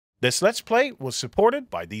This Let's Play was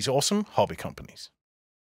supported by these awesome hobby companies.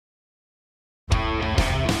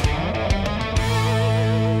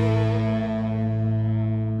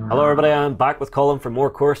 Hello everybody, I'm back with Colin for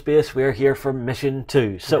more Core Space. We're here for Mission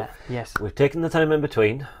 2. So, yes, we've taken the time in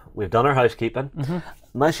between, we've done our housekeeping.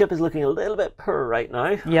 My ship is looking a little bit poor right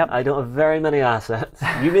now. Yep. I don't have very many assets.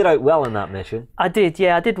 You made out well in that mission. I did,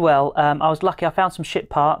 yeah, I did well. I was lucky, I found some ship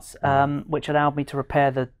parts, which allowed me to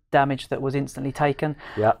repair the damage that was instantly taken.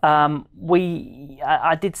 Yeah.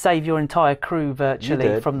 I did save your entire crew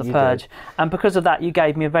virtually from the purge. And because of that, you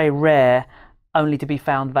gave me a very rare, only to be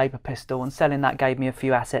found vapor pistol, and selling that gave me a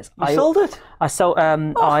few assets. You sold it? I sold.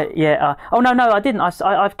 oh no, I didn't.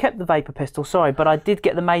 I've kept the vapor pistol. Sorry, but I did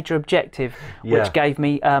get the major objective, which gave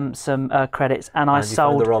me some credits, and I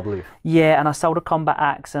sold the Rob Leaf. Yeah, and I sold a combat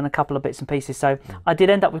axe and a couple of bits and pieces. So I did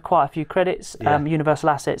end up with quite a few credits, universal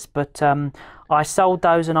assets, but I sold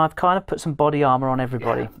those, and I've kind of put some body armor on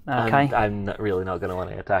everybody. Okay. I'm really not going to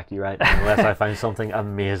want to attack you right now unless I find something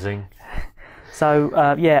amazing. So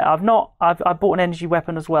I've bought an energy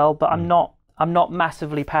weapon as well, but I'm not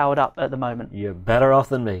massively powered up at the moment. You're better off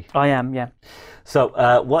than me. I am, yeah.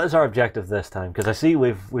 So what is our objective this time? Because I see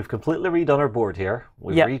we've completely redone our board here.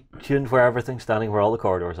 We've retuned where everything's standing, where all the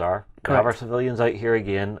corridors are. We have our civilians out here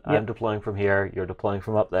again. I'm deploying from here. You're deploying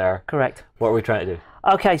from up there. Correct. What are we trying to do?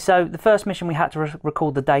 Okay, so the first mission we had to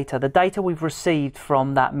record the data. The data we've received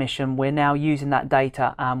from that mission, we're now using that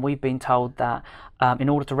data, and we've been told that in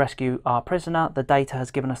order to rescue our prisoner, the data has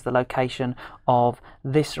given us the location of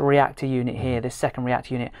this reactor unit here, this second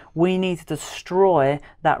reactor unit. We need to destroy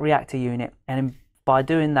that reactor unit, and by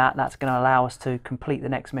doing that, that's going to allow us to complete the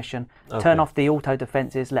next mission, turn off the auto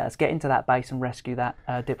defenses, let us get into that base and rescue that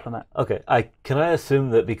diplomat. Okay. Can I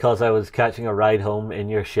assume that because I was catching a ride home in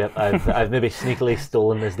your ship, I've maybe sneakily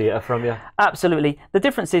stolen this data from you? Absolutely. The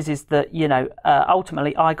difference is that, you know,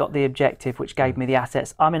 ultimately I got the objective, which gave me the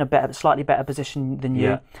assets. I'm in a slightly better position than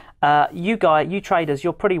you. You traders,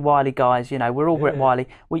 you're pretty wily guys, you know, we're all wily.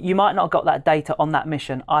 You might not have got that data on that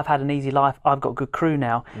mission. I've had an easy life, I've got a good crew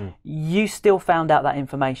now. You still found out that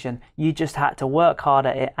information. You just had to work hard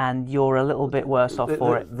at it, and you're a little bit worse off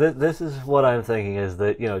for it. This is what I'm thinking, is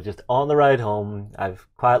that, you know, just on the ride home, I've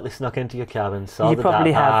quietly snuck into your cabin, saw the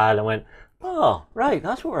data, and went, oh, right,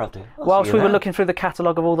 that's what we're up to. Whilst we were looking through the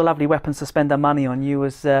catalogue of all the lovely weapons to spend our money on, you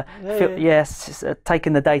was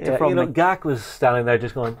taking the data from me. Gak was standing there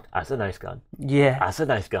just going, that's a nice gun. Yeah. That's a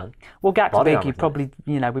nice gun. Well, Gak's big, we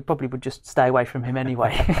probably would just stay away from him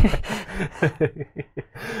anyway.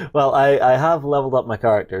 Well, I have leveled up my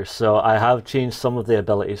characters, so I have changed some of the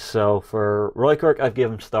abilities. So for Roykirk, I've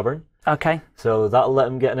given him Stubborn. Okay. So that'll let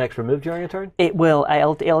him get an extra move during a turn? It will.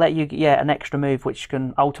 It'll let you get an extra move, which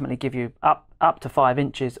can ultimately give you up to 5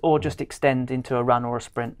 inches, or just extend into a run or a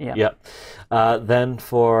sprint. Yeah. Then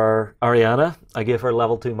for Ariana, I gave her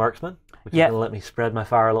level 2 marksman, which is going to let me spread my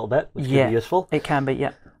fire a little bit, which can be useful. It can be,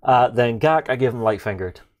 Then Gak, I gave him light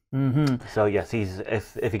fingered. So yes,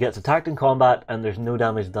 if he gets attacked in combat and there's no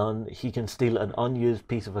damage done, he can steal an unused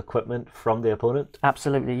piece of equipment from the opponent.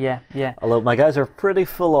 Absolutely, yeah. Although my guys are pretty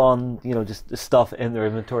full on, you know, just stuff in their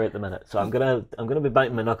inventory at the minute, so I'm gonna be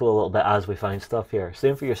biting my knuckle a little bit as we find stuff here.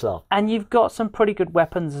 Same for yourself. And you've got some pretty good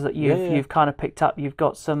weapons that you've kind of picked up. You've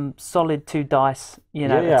got some solid 2 dice, you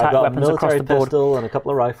know, attack I've got weapons a across the board. pistol and a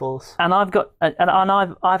couple of rifles. And I've got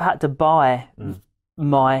I've had to buy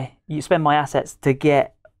spend my assets to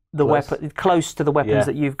get the weapon close to the weapons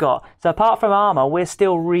that you've got. So apart from armor, we're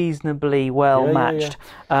still reasonably well matched.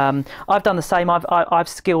 I've done the same. I've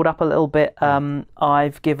skilled up a little bit. I've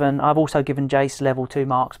also given Jace level 2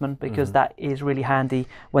 marksman, because that is really handy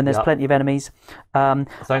when there's plenty of enemies.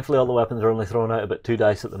 Thankfully, all the weapons are only thrown out about 2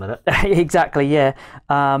 dice at the minute. Exactly, yeah.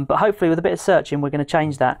 But hopefully, with a bit of searching, we're going to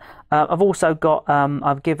change that. I've also got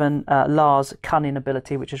I've given Lars cunning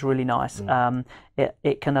ability, which is really nice.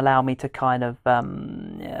 It can allow me to kind of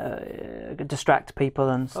distract people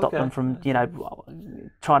and stop them from, you know,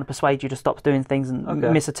 trying to persuade you to stop doing things and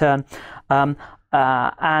miss a turn.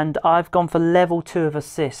 And I've gone for level 2 of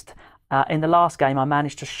assist. In the last game, I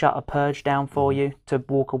managed to shut a purge down for you to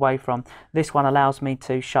walk away from. This one allows me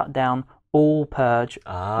to shut down all purge,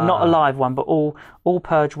 not a live one, but all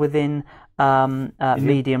purge within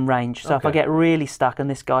medium range. So if I get really stuck and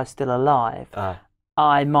this guy's still alive,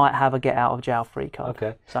 I might have a get out of jail free card.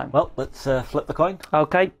 Okay. So, well, let's flip the coin.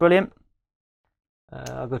 Okay, brilliant.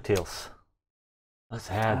 I'll go tails. That's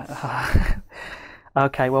heads.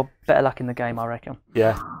 Okay, well, better luck in the game, I reckon.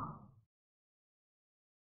 Yeah.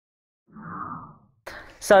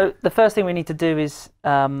 So the first thing we need to do is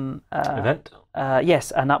event.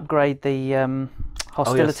 Yes, and upgrade the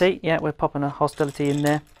hostility. Oh, yes. Yeah, we're popping a hostility in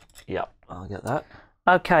there. Yeah, I'll get that.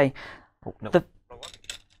 Okay. Oh, no.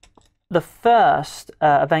 The first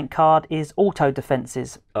event card is auto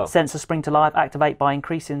defenses. Oh. Sensor spring to life, activate by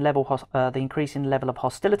increasing the increasing level of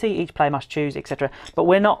hostility. Each player must choose, etc. But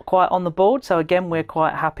we're not quite on the board, so again, we're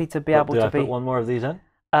quite happy to be able to put one more of these in?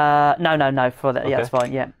 No. For that, okay. Yeah, that's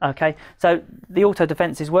fine. Yeah, okay. So the auto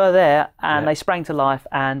defenses were there, and they sprang to life,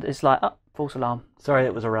 and it's like, oh, false alarm. Sorry,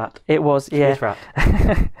 it was a rat. It was, yeah. Space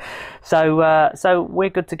rat. So we're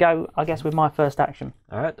good to go, I guess, with my first action.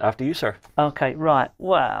 All right, after you, sir. Okay, right.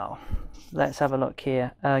 Well, let's have a look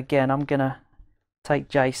here. Again, I'm gonna take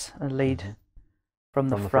Jace and lead from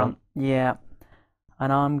the front. Yeah,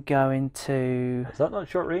 and I'm going to. Is that not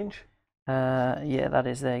short range? Yeah, that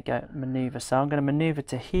is. There you go. Maneuver. So I'm going to maneuver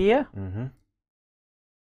to here, and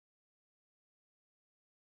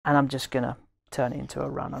I'm just going to turn it into a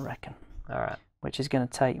run, I reckon. All right. Which is going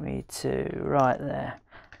to take me to right there,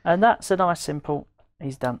 and that's a nice simple.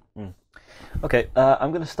 He's done. Okay,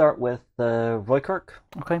 I'm going to start with Roykirk.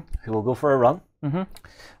 Okay. Who will go for a run.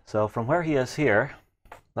 So from where he is here,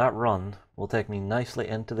 that run will take me nicely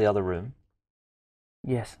into the other room.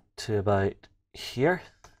 Yes. To about here.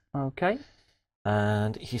 Okay.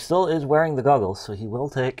 And he still is wearing the goggles, so he will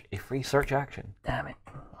take a free search action. Damn it!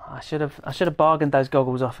 I should have bargained those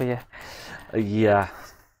goggles off of you. Yeah.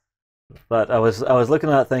 But I was looking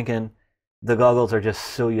at it thinking, the goggles are just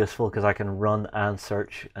so useful because I can run and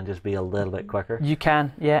search and just be a little bit quicker. You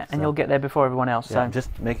can, yeah, and you'll get there before everyone else. Yeah, so I'm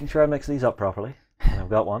just making sure I mix these up properly. And I've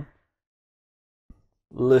got one.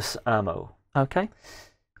 Loose ammo. Okay.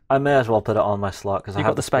 I may as well put it on my slot because I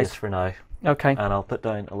have the space for now. Okay. And I'll put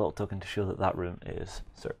down a little token to show that that room is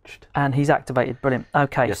searched. And he's activated. Brilliant.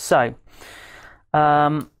 Okay, yes. So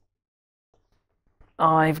I'm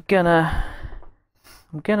gonna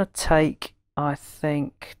take, I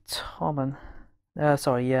think, Tommen.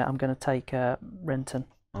 I'm gonna take Renton.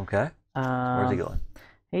 Okay. Where's he going?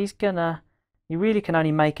 You really can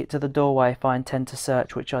only make it to the doorway if I intend to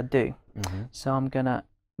search, which I do. So I'm gonna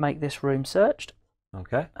make this room searched.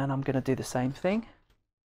 Okay. And I'm gonna do the same thing.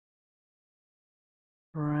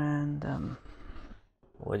 Random.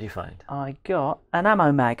 What did you find? I got an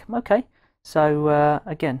ammo mag. Okay. So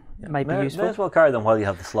again, it may be useful. May as well carry them while you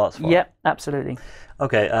have the slots for. Yep, absolutely.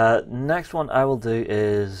 Okay, next one I will do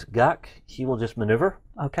is Gak. He will just maneuver.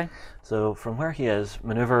 Okay. So from where he is,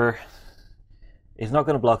 maneuver. He's not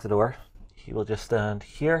going to block the door. He will just stand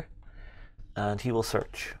here, and he will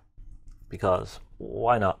search. Because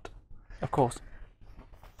why not? Of course.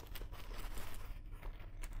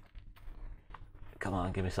 Come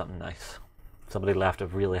on, give me something nice. Somebody left a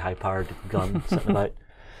really high-powered gun sitting about.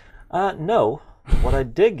 No, what I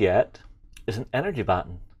did get is an energy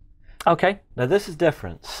baton. Okay. Now this is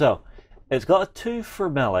different. So, it's got a 2 for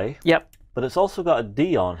melee. Yep. But it's also got a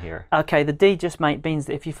D on here. Okay, the D just means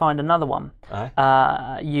that if you find another one,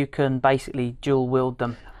 you can basically dual wield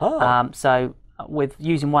them. Oh. So with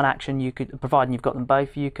using one action, you could, providing you've got them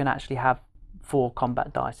both, you can actually have 4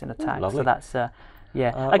 combat dice in attack. Lovely. So that's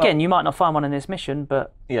again, you might not find one in this mission,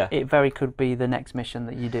 but it very could be the next mission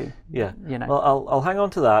that you do. Yeah. You know. Well, I'll hang on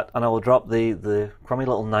to that, and I will drop the crummy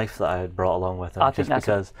little knife that I had brought along with him. I think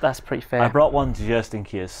that's pretty fair. I brought one just in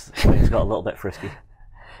case things got a little bit frisky.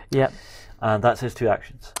 Yep. And that's his 2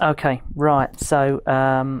 actions. Okay, right. So,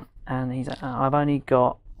 and I've only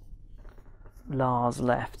got Lars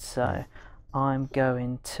left, so I'm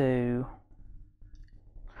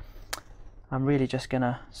really just going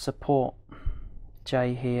to support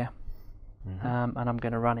Jay here, and I'm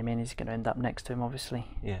going to run him in. He's going to end up next to him, obviously.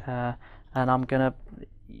 Yeah. And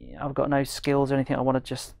I've got no skills or anything I want to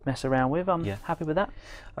just mess around with. I'm happy with that.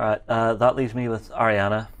 All right, that leaves me with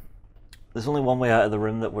Ariana. There's only one way out of the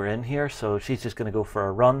room that we're in here, so she's just going to go for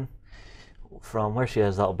a run. From where she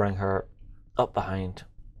is, that'll bring her up behind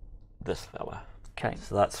this fella. Okay.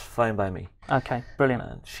 So that's fine by me. Okay, brilliant.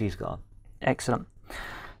 And she's gone. Excellent.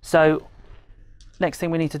 So, next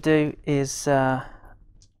thing we need to do is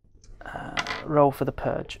roll for the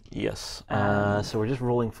purge. Yes. So we're just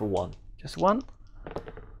rolling for 1. Just 1.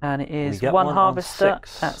 And it is one harvester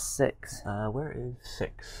at 6. Where is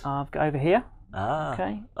 6? I've got over here. Ah.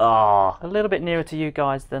 Okay. Oh. A little bit nearer to you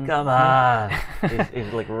guys than. Come on.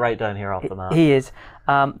 he's like right down here off the map. He is.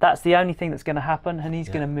 That's the only thing that's going to happen, and he's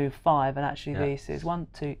going to move 5. And actually, this is 1,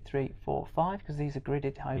 2, 3, 4, 5 because these are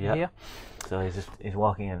gridded over here. So he's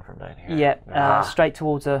walking in from down here. Yeah. Straight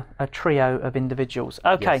towards a trio of individuals.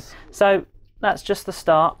 Okay. Yes. So that's just the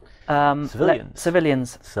start.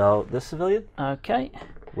 Civilians. So this civilian. Okay.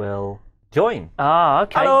 Will join. Ah,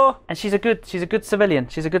 okay. Hello. And she's a good civilian.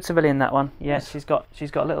 She's a good civilian, that one. Yeah, yes. She's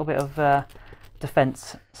got a little bit of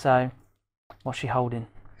defence. So, what's she holding?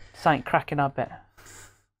 Something cracking, I bet.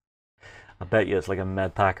 I bet you it's like a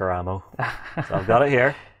med packer ammo. So I've got it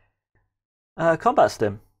here. Combat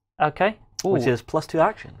stim. Okay. Ooh. Which is +2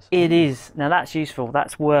 actions. It is. Now that's useful.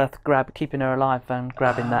 That's worth keeping her alive and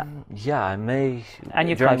grabbing that. Yeah, I may. And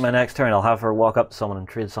you're during close. my next turn, I'll have her walk up to someone and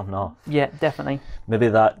trade something off. Yeah, definitely. Maybe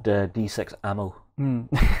that D6 ammo.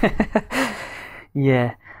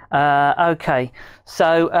 Yeah. Okay.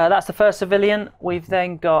 So that's the first civilian. We've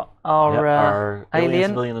then got our alien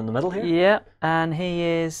civilian in the middle here. Yeah, and he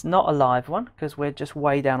is not a live one because we're just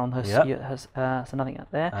way down on her. So nothing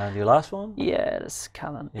up there. And your last one? Yeah, that's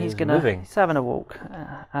Colin. He's moving. He's having a walk,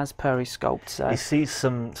 as per his sculpt. So he sees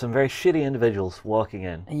some very shitty individuals walking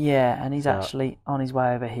in. Yeah, and he's actually on his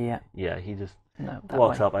way over here. Yeah, he just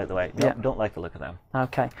walks up out the way. Nope, don't like the look of them.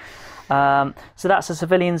 Okay. So that's the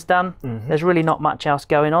civilians done. There's really not much else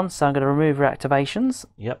going on, so I'm going to remove reactivations.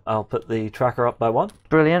 Yep, I'll put the tracker up by 1.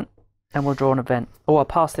 Brilliant. And we'll draw an event. Or I'll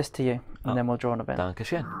pass this to you, and then we'll draw an event.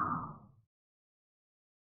 Dankeschön.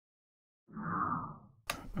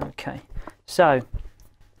 Okay. So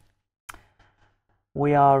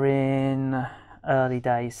we are in early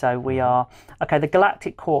days. So we are... Okay, the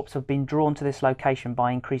Galactic Corps have been drawn to this location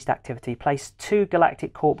by increased activity. Place 2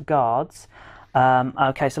 Galactic Corps guards.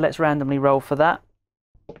 Okay, so let's randomly roll for that.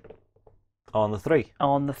 On the 3.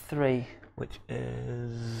 On the 3. Which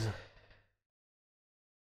is...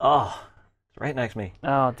 Oh, it's right next to me.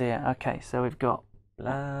 Oh dear. Okay, so we've got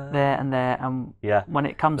there and there, and when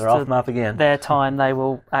it comes to off map again. Their time, they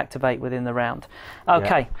will activate within the round.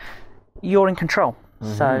 Okay, you're in control.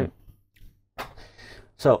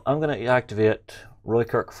 So I'm going to activate Roy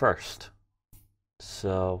Kirk first.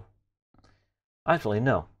 So, actually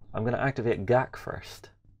no, I'm going to activate Gak first.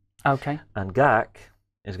 Okay. And Gak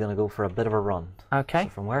is going to go for a bit of a run. Okay. So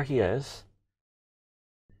from where he is,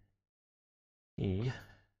 he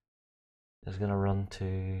is going to run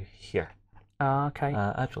to here. Okay.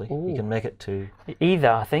 Actually, he can make it to...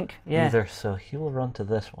 Either, I think. Yeah. Either, so he will run to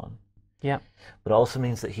this one. Yeah. But it also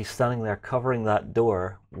means that he's standing there covering that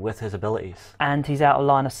door with his abilities. And he's out of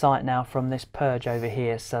line of sight now from this purge over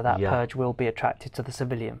here, so that purge will be attracted to the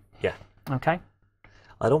civilian. Yeah. Okay.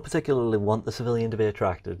 I don't particularly want the civilian to be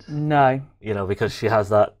attracted. No. You know, because she has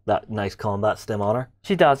that nice combat stim on her.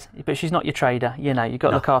 She does, but she's not your trader. You know, you've got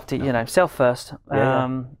to look after, you know, self first.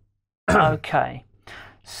 Okay.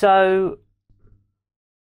 So,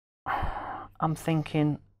 I'm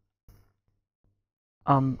thinking...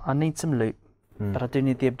 I need some loot, but I do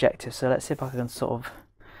need the objective. So let's see if I can sort of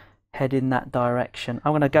head in that direction.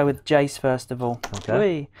 I'm going to go with Jace first of all.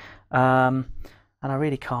 Okay. And I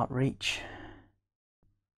really can't reach.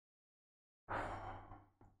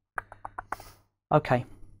 Okay.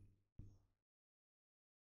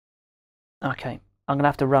 Okay. I'm going to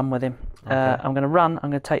have to run with him. Okay. I'm going to run. I'm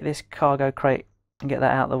going to take this cargo crate and get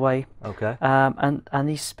that out of the way. Okay. And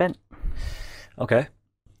he's spent. Okay.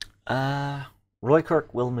 Roy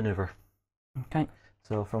Kirk will maneuver. Okay.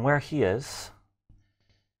 So from where he is,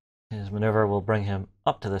 his maneuver will bring him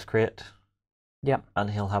up to this crate. Yep. And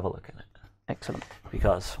he'll have a look in it. Excellent.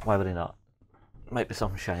 Because why would he not? Might be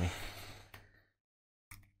something shiny.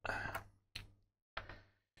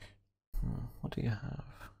 What do you have?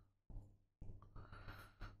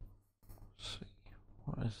 Let's see.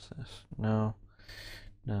 What is this? No.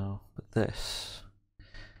 No. But this.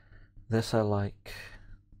 This I like.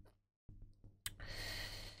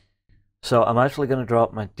 So I'm actually going to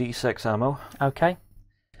drop my D6 ammo. Okay.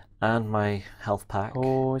 And my health pack.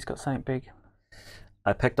 Oh, he's got something big.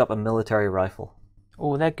 I picked up a military rifle.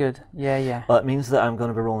 Oh, they're good. Yeah, yeah. Well, it means that I'm going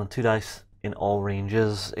to be rolling 2 dice in all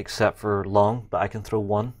ranges except for long, but I can throw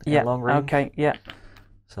 1 in long range. Okay, yeah.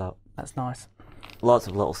 So that's nice. Lots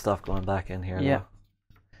of little stuff going back in here. Yeah. Though.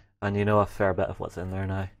 And you know a fair bit of what's in there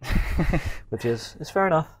now, which is fair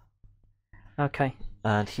enough. Okay.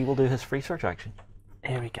 And he will do his free search action.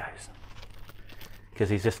 Here he goes. Because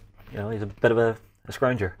he's just, you know, he's a bit of a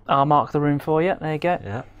scrounger. I'll mark the room for you. There you go.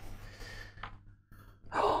 Yeah.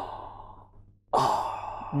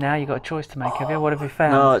 Now you've got a choice to make, have you? What have you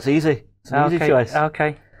found? No, it's easy. It's an easy choice.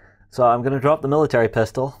 Okay. So I'm going to drop the military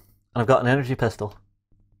pistol, and I've got an energy pistol.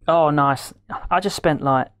 Oh, nice. I just spent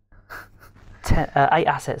like 8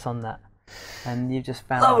 assets on that, and you've just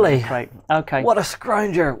found Lovely. Great. Okay. What a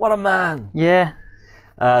scrounger! What a man! Yeah.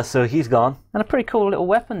 So he's gone. And a pretty cool little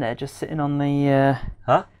weapon there, just sitting on the.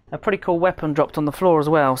 Huh? A pretty cool weapon dropped on the floor as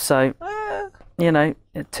well. So, you know,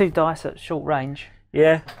 2 dice at short range.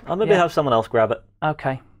 Yeah, I'll maybe have someone else grab it.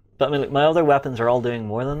 Okay. But I mean, my other weapons are all doing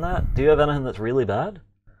more than that. Do you have anything that's really bad?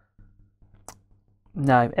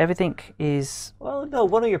 No, everything is. Well, no,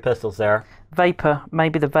 one of your pistols there. Vapor,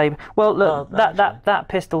 maybe the vapor. Well, look, that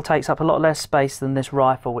pistol takes up a lot less space than this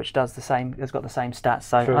rifle, which does the same. Has got the same stats.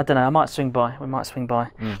 So True. I don't know. I might swing by. We might swing by.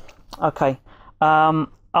 Okay.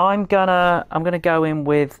 I'm gonna go in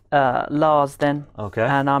with Lars then. Okay.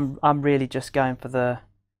 And I'm really just going for the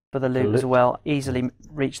loot as well. Easily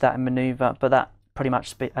reach that in maneuver, but that pretty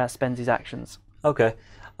much spends his actions. Okay.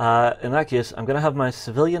 In that case, I'm gonna have my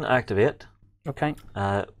civilian activate. Okay.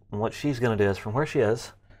 And what she's gonna do is, from where she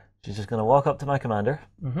is, she's just gonna walk up to my commander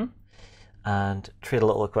and trade a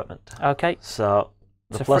little equipment. Okay. So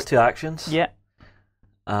the +2 actions. Yeah.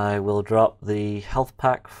 I will drop the health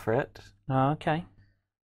pack for it. Okay.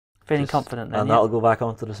 Feeling confident then. And that'll go back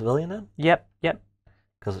onto the civilian then? Yep.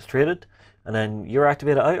 Because it's traded. And then you're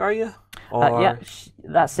activated out, are you? Or... yeah,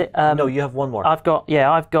 that's it. No, you have one more. I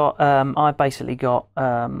basically got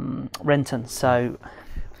Renton, so...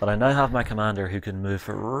 But I now have my commander who can move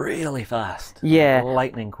really fast. Yeah.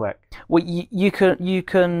 Lightning quick. Well, you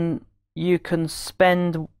can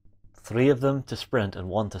spend 3 of them to sprint and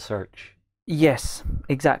 1 to search. Yes,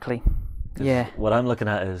 exactly. Yeah. What I'm looking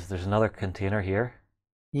at is there's another container here.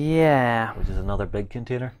 Yeah. Which is another big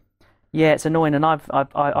container. Yeah, it's annoying, and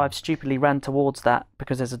I've stupidly ran towards that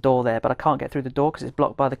because there's a door there, but I can't get through the door because it's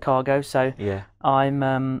blocked by the cargo. So yeah.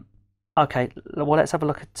 I'm okay. Well, let's have a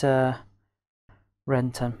look at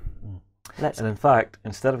Renton. And in fact,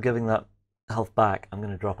 instead of giving that health back, I'm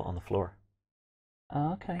going to drop it on the floor.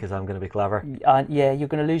 Okay. Because I'm going to be clever. Yeah, you're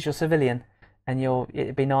going to lose your civilian, and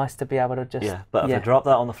it'd be nice to be able to just. Yeah, but if I drop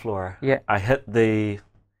that on the floor, I hit the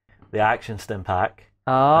action stim pack.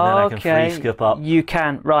 Oh, and then I can free skip up. You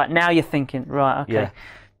can. Right, now you're thinking. Right, okay. Yeah.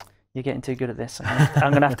 You're getting too good at this. I'm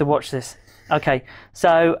going to have to watch this. Okay,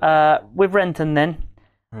 so with Renton then,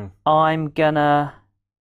 I'm going to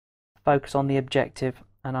focus on the objective,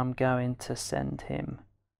 and I'm going to send him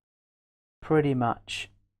pretty much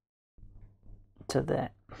to there.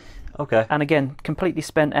 Okay. And again, completely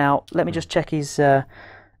spent out. Let me just check his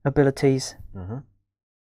abilities.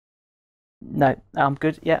 No, I'm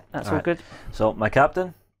good. Yeah, that's all good. So my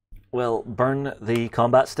captain will burn the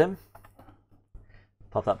combat stim.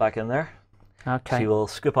 Pop that back in there. Okay. She will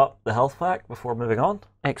scoop up the health pack before moving on.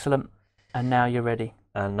 Excellent. And now you're ready.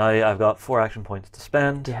 And now I've got 4 action points to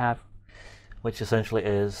spend. You have. Which essentially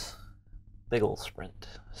is big old sprint.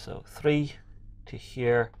 So 3 to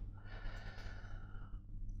here.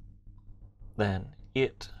 Then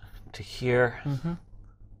 8 to here.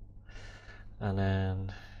 And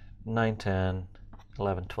then 9, 10,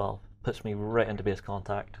 11, 12. Puts me right into base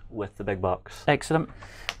contact with the big box. Excellent.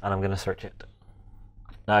 And I'm going to search it.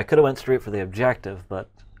 Now, I could have went straight for the objective, but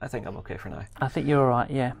I think I'm okay for now. I think you're all right,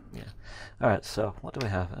 yeah. Yeah. All right, so what do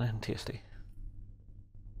we have? Anything tasty?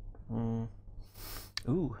 Ooh.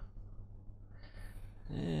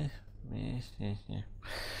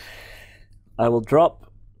 I will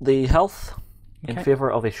drop the health in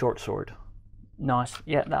favor of a short sword. Nice.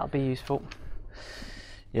 Yeah, that'll be useful.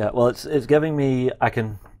 Yeah, well, it's giving me, I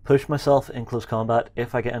can push myself in close combat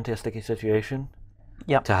if I get into a sticky situation.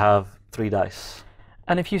 Yep. To have 3 dice.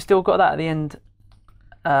 And if you've still got that at the end,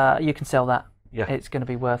 you can sell that. Yeah. It's going to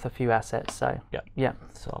be worth a few assets. So yeah.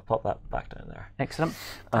 So I'll pop that back down there. Excellent.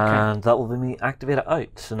 And that will be me activate it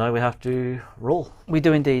out. So now we have to roll. We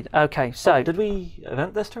do indeed. Okay, so did we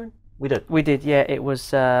event this turn? We did. We did. Yeah, it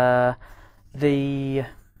was the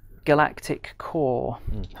Galactic Core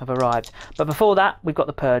have arrived. But before that, we've got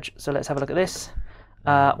the Purge. So let's have a look at this.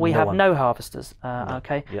 We have no harvesters.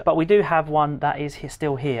 Okay, but we do have one that is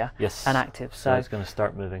still here and active. So it's going to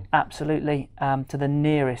start moving. Absolutely, to the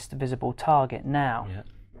nearest visible target now. Yeah.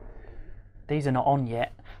 These are not on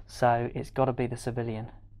yet, so it's got to be the civilian.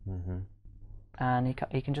 And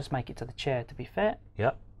he can just make it to the chair. To be fair.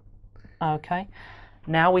 Yep. Okay.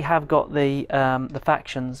 Now we have got the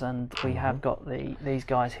factions, and we have got these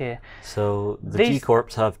guys here. So the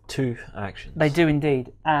G-Corps have 2 actions. They do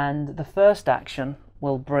indeed, and the first action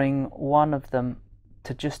will bring one of them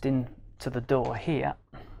to just into the door here.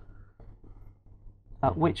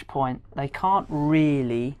 At which point they can't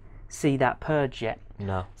really see that purge yet.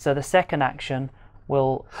 No. So the second action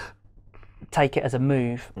will take it as a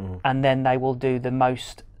move, and then they will do the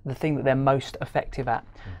thing that they're most effective at.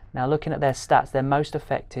 Now, looking at their stats, they're most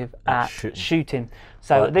effective at shooting.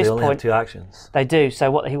 So but at this they only point, have 2 actions. They do. So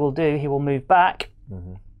what he will do, he will move back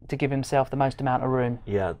to give himself the most amount of room.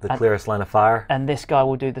 Yeah, the clearest line of fire. And this guy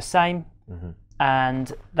will do the same.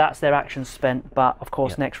 And that's their action spent. But of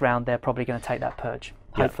course, next round they're probably going to take that purge.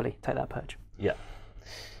 Hopefully, take that purge. Yeah.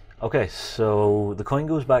 Okay, so the coin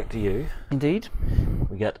goes back to you. Indeed.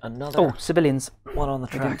 We get another. Civilians. One on the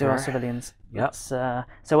tracker. We didn't do our civilians. Yep. So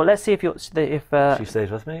let's see if she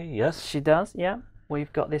stays with me. Yes. She does. Yeah.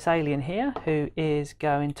 We've got this alien here who is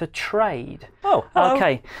going to trade. Oh, hello.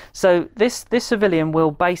 Okay. So this civilian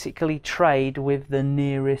will basically trade with the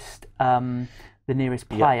nearest player.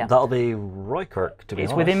 Yeah, that'll be Roykirk, to be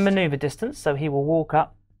honest. It's within maneuver distance, so he will walk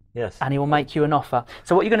up. Yes. And he will make you an offer.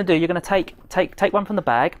 So what you're going to do, you're going to take one from the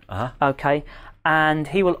bag. Okay. And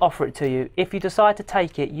he will offer it to you. If you decide to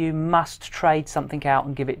take it, you must trade something out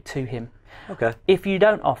and give it to him. Okay. If you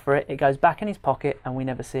don't offer it, it goes back in his pocket and we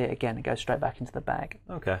never see it again. It goes straight back into the bag.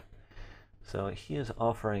 Okay. So he is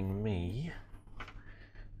offering me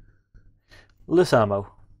loose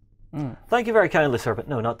ammo. Thank you very kindly, sir, but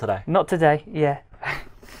no, not today. Not today, yeah.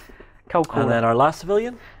 Cold call. And then our last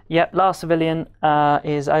civilian? Yep, last civilian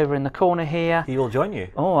is over in the corner here. He will join you.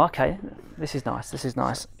 Oh, okay. This is nice. This is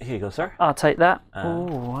nice. Here you go, sir. I'll take that. Oh,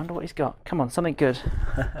 I wonder what he's got. Come on, something good.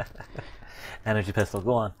 Energy pistol,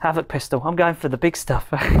 go on. Havoc pistol. I'm going for the big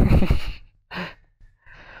stuff.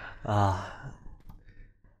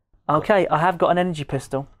 Okay, I have got an energy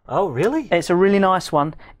pistol. Oh, really? It's a really nice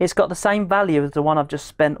one. It's got the same value as the one I've just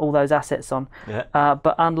spent all those assets on. Yeah.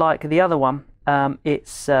 But unlike the other one,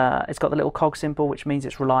 it's got the little cog symbol, which means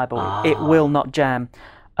it's reliable. It will not jam.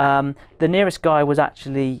 The nearest guy was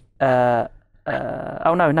actually. Sorry.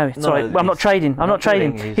 I'm not trading. I'm not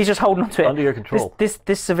trading. He's just holding on to it. Under your control. This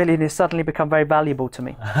civilian has suddenly become very valuable to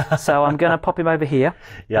me. So I'm going to pop him over here.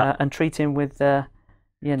 Yeah. And treat him with,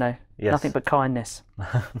 Yes. nothing but kindness.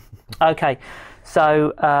 Okay.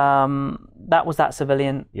 So that was that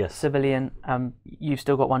civilian. Yes. Civilian. You've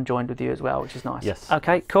still got one joined with you as well, which is nice. Yes.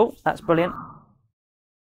 Okay. Cool. That's brilliant.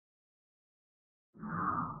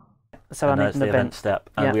 So and I that's need an the event step,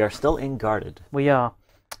 and we are still in guarded. We are.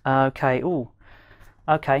 Okay. Ooh.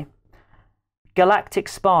 Okay. Galactic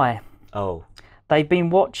spy. Oh. They've been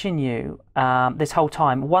watching you this whole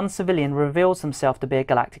time. One civilian reveals himself to be a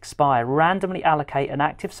galactic spy. Randomly allocate an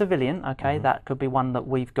active civilian. Okay, that could be one that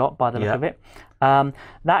we've got by the look of it.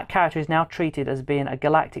 That character is now treated as being a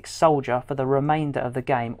galactic soldier for the remainder of the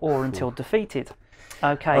game or until defeated.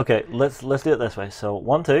 Okay. Okay, let's do it this way. So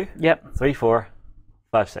 1, 2. Yep. 3, 4,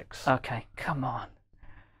 5, 6. Okay, come on.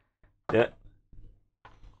 Yeah.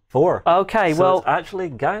 4. Okay, so well, it's actually a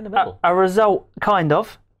guy in the middle. A result, kind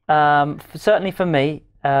of. Certainly for me.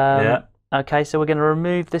 Okay, so we're going to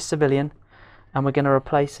remove this civilian, and we're going to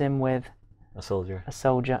replace him with a soldier. A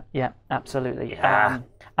soldier, yeah, absolutely. Yeah.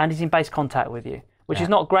 And he's in base contact with you, which is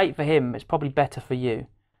not great for him. It's probably better for you.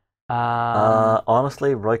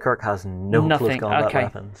 Honestly, Roykirk has no close combat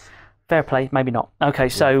weapons. Fair play, maybe not. Okay,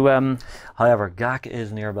 so however, Gak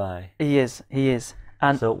is nearby. He is.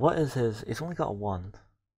 And so what is his? He's only got a 1.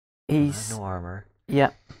 He's no armor. Yeah.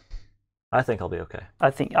 I think I'll be okay. I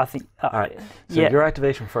think. All right. So your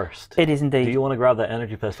activation first. It is indeed. Do you want to grab that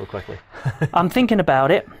energy pistol quickly? I'm thinking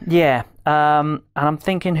about it. Yeah. And I'm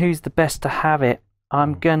thinking who's the best to have it.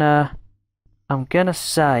 I'm gonna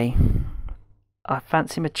say I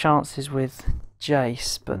fancy my chances with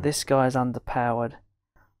Jace, but this guy's underpowered.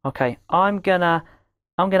 Okay. I'm gonna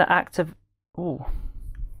activate. Ooh.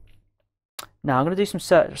 No, I'm gonna do some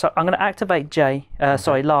search. So I'm gonna activate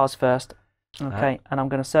Lars first. Okay, and I'm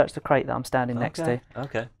going to search the crate that I'm standing next to.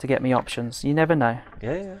 Okay. To get me options. You never know.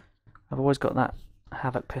 Yeah. I've always got that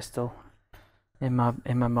Havoc pistol in my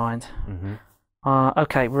mind.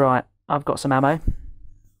 Okay, right. I've got some ammo.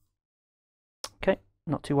 Okay,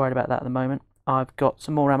 not too worried about that at the moment. I've got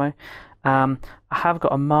some more ammo. I have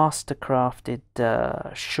got a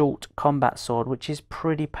master-crafted short combat sword, which is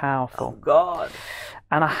pretty powerful. Oh God!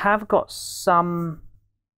 And I have got some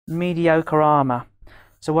mediocre armor.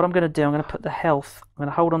 So what I'm going to do, I'm going to put the health. I'm going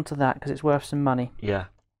to hold on to that because it's worth some money. Yeah.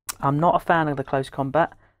 I'm not a fan of the close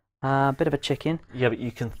combat. Bit of a chicken. Yeah, but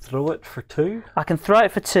you can throw it for 2. I can throw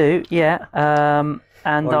it for 2. Yeah.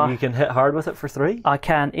 Or you can hit hard with it for 3. I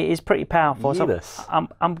can. It is pretty powerful. So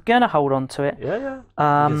I'm going to hold on to it. Yeah. You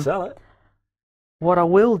can sell it. What I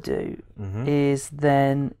will do is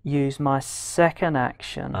then use my second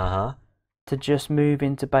action to just move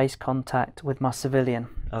into base contact with my civilian.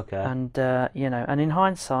 Okay. And and in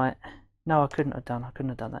hindsight, no, I couldn't have done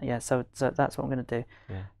that. Yeah. So that's what I'm going to do.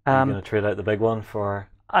 Yeah. You're going to trade out the big one for.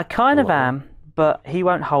 I kind of am, but he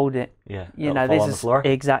won't hold it. Yeah. This on the floor?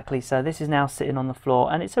 Exactly. So this is now sitting on the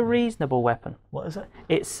floor, and it's a reasonable weapon. What is it?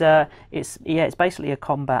 It's basically a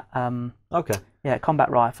combat. Okay. Yeah, combat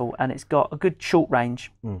rifle, and it's got a good short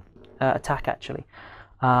range attack actually.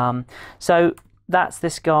 So that's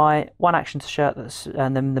this guy. One action to shirt,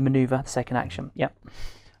 and then the maneuver, the second action. Yep.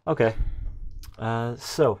 Okay.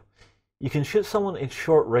 So You can shoot someone in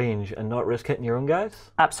short range and not risk hitting your own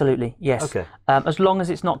guys? Absolutely, yes. Okay. As long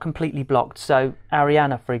as it's not completely blocked. So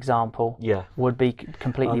Ariana, for example, would be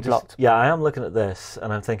completely blocked. Yeah, I am looking at this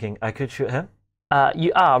and I'm thinking I could shoot him.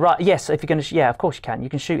 You are right. Yes, if you're going to, of course you can. You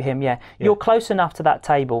can shoot him. Yeah, you're close enough to that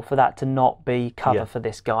table for that to not be cover for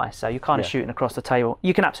this guy. So you're kind of shooting across the table.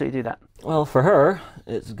 You can absolutely do that. Well, for her,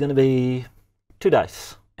 it's going to be 2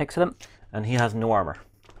 dice. Excellent. And he has no armor.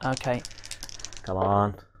 Okay. Come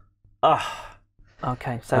on.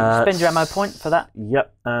 Okay, so spend your ammo point for that.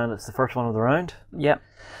 Yep, and it's the first one of the round. Yep.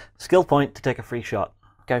 Skill point to take a free shot.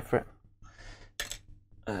 Go for it.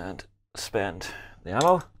 And spend the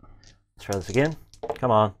ammo. Let's try this again. Come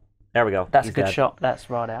on. There we go. That's a good shot. That's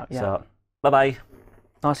right out. Yeah. So, bye-bye.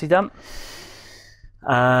 Nicely done.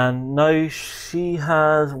 And now she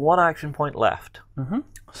has 1 action point left.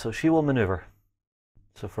 So she will maneuver.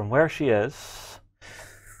 So from where she is...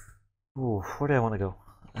 Ooh, where do I want to go?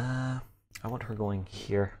 I want her going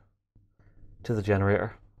here. To the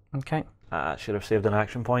generator. Okay. I should have saved an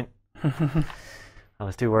action point. I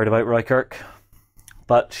was too worried about Roykirk.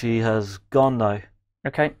 But she has gone now.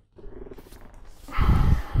 Okay.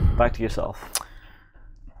 Back to yourself.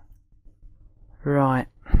 Right.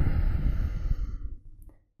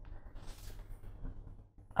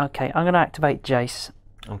 Okay, I'm going to activate Jace.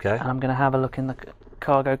 Okay. And I'm going to have a look in the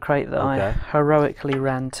cargo crate that I heroically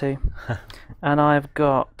ran to. And I've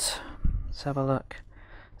got... Let's have a look.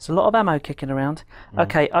 There's a lot of ammo kicking around.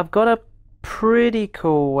 Okay, I've got a pretty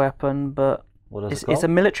cool weapon, but it's a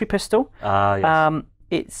military pistol. Yes.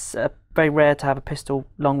 It's very rare to have a pistol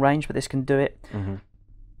long range, but this can do it.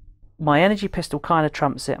 My energy pistol kind of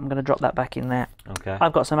trumps it. I'm going to drop that back in there. Okay.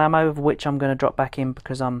 I've got some ammo, of which I'm going to drop back in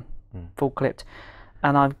because I'm full clipped.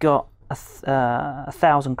 And I've got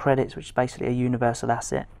 1,000 credits, which is basically a universal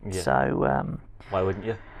asset. Yeah. So why wouldn't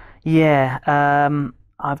you? Yeah.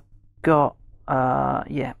 I've got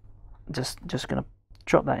just going to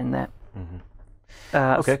drop that in there.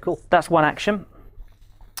 Okay, cool. That's one action.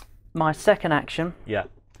 My second action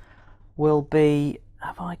will be...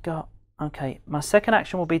 Have I got... Okay, my second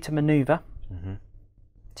action will be to maneuver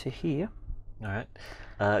to here. All right.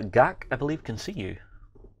 Gak, I believe, can see you.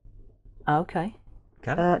 Okay.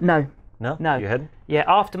 Can it? No. No? No. You're hidden? Yeah,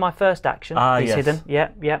 after my first action, he's hidden. Yeah.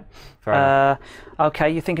 Fair enough.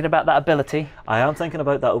 Okay, you're thinking about that ability? I am thinking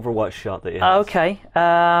about that Overwatch shot that you have. Okay.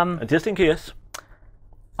 Just in case.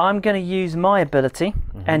 I'm going to use my ability,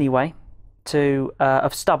 anyway, to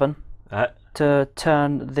of Stubborn, to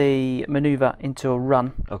turn the maneuver into a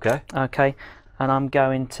run. Okay. Okay. And I'm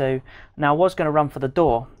going to... Now, I was going to run for the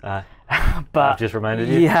door. But I've just reminded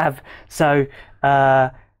you. You have. So,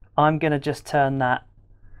 I'm going to just turn that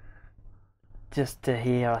just to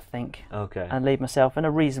here, I think. Okay. And leave myself in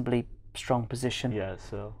a reasonably strong position. Yeah,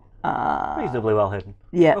 so reasonably well hidden.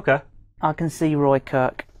 Yeah. Okay. I can see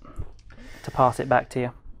Roykirk to pass it back to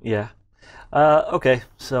you. Yeah. Okay,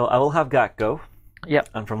 so I will have Gak go. Yep.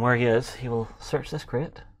 And from where he is, he will search this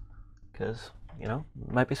crate. Because, you know,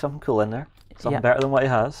 might be something cool in there. Something better than what he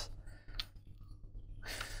has.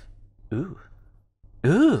 Ooh.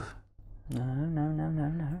 Ooh.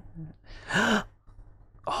 No.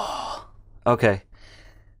 Oh. Okay.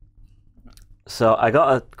 So I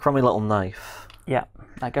got a crummy little knife. Yeah,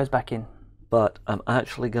 that goes back in. But I'm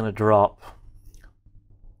actually going to drop...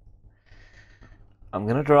 I'm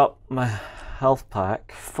going to drop my health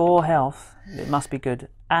pack. 4 health. It must be good.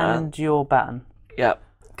 And your baton. Yeah,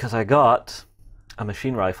 because I got a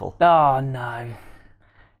machine rifle. Oh, no.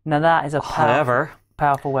 Now that is a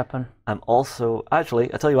powerful weapon. I'm also...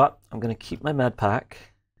 Actually, I tell you what. I'm going to keep my med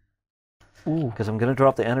pack. Ooh. Because I'm going to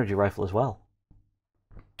drop the energy rifle as well.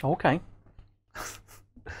 Okay.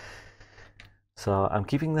 So I'm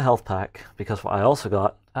keeping the health pack because what I also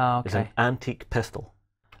got is an antique pistol.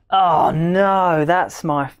 Oh no, that's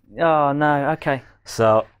my... Oh no, okay.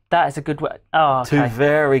 So... That is a good weapon. Oh, okay. 2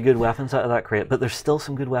 very good weapons out of that crate, but there's still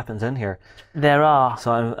some good weapons in here. There are.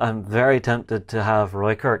 So I'm very tempted to have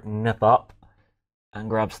Roykirk nip up and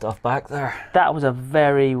grab stuff back there. That was a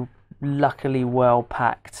very luckily well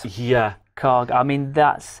packed cargo. I mean,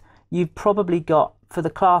 you've probably got, for the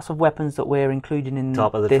class of weapons that we're including in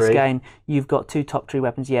this game, you've got 2 top 3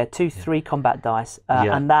 weapons. Yeah, 3 combat dice,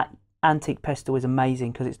 and that antique pistol is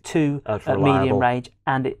amazing because it's 2 at medium range,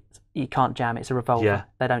 and you can't jam. It's a revolver. Yeah.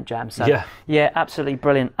 They don't jam. So yeah, absolutely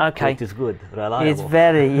brilliant. Okay. It is good. Reliable. It's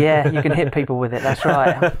very, you can hit people with it. That's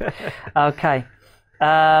right. Okay.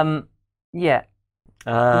 Yeah.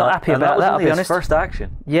 Not happy about that, I'll be honest. His first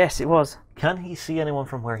action. Yes, it was. Can he see anyone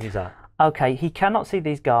from where he's at? Okay, he cannot see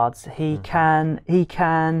these guards. He can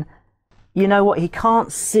you know what? He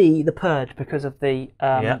can't see the purge because of the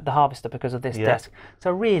harvester because of this desk.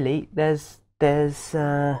 So really, there's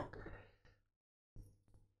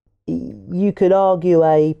you could argue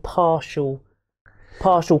a partial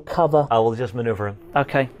cover. I will just maneuver him.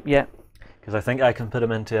 Okay. Yeah. Because I think I can put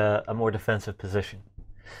him into a more defensive position.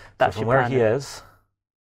 That's so from where he is,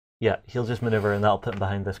 he'll just maneuver, and that'll put him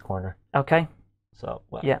behind this corner. Okay. So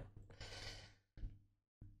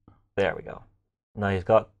there we go. Now he's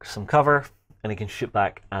got some cover, and he can shoot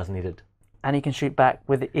back as needed. And he can shoot back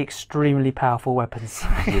with extremely powerful weapons.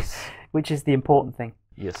 Yes. Which is the important thing.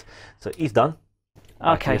 Yes. So he's done.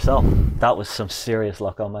 Back to yourself. That was some serious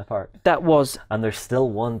luck on my part. That was. And there's still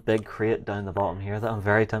one big crate down the bottom here that I'm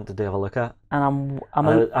very tempted to have a look at. And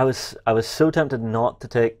I was so tempted not to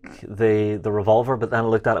take the revolver, but then I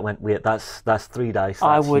looked at it and went, wait, that's 3 dice.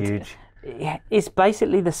 That's huge. It's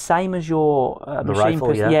basically the same as your the machine rifle,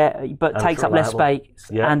 pistol, but and takes up less space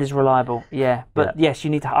and is reliable. Yeah, but yes,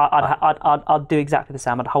 you need to. I'd do exactly the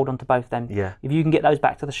same. I'd hold on to both them. Yeah. If you can get those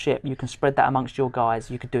back to the ship, you can spread that amongst your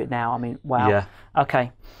guys. You could do it now. I mean, wow. Yeah.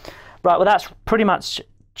 Okay. Right. Well, that's pretty much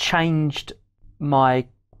changed my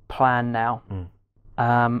plan now.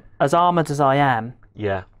 As armoured as I am.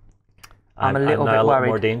 Yeah. I'm a little bit worried. A lot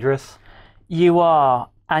more dangerous. You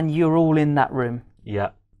are, and you're all in that room.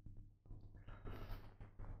 Yeah.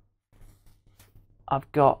 I've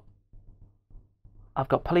got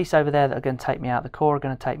police over there that are going to take me out. The Corps are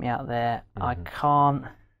going to take me out there. I can't.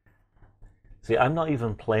 See, I'm not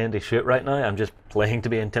even playing to shoot right now. I'm just playing to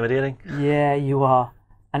be intimidating. Yeah, you are,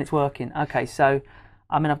 and it's working. Okay, so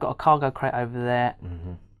I mean, I've got a cargo crate over there.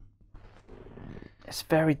 It's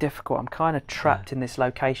very difficult. I'm kind of trapped in this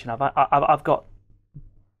location. I've got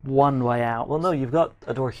one way out. Well, no, you've got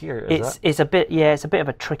a door here. It's a bit of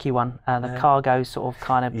a tricky one. The cargo's sort of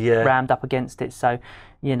kind of rammed up against it, so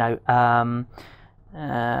you know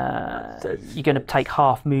you're going to take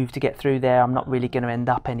half move to get through there. I'm not really going to end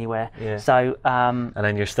up anywhere. Yeah. So and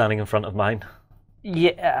then you're standing in front of mine.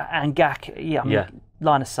 Yeah, and Gak.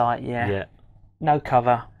 Line of sight. Yeah. Yeah. No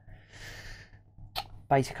cover.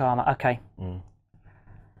 Basic armor. Okay.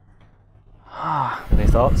 Any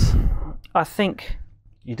thoughts? I think.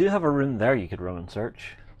 You do have a room there you could run and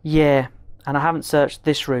search. Yeah, and I haven't searched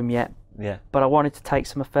this room yet. Yeah. But I wanted to take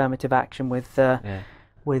some affirmative action with. Okay,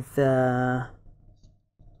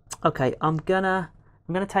 I'm gonna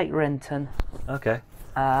take Renton. Okay.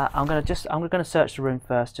 I'm gonna search the room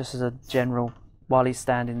first, just as a general, while he's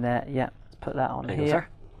standing there. Yeah, let's put that on here.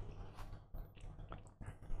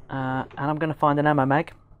 And I'm gonna find an ammo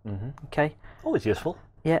mag. Okay. Always useful.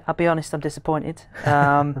 Yeah, I'll be honest, I'm disappointed.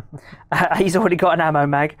 He's already got an ammo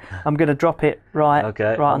mag. I'm going to drop it right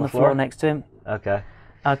on the floor next to him. Okay.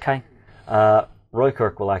 Okay. Roy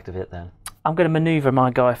Kirk will activate then. I'm going to manoeuvre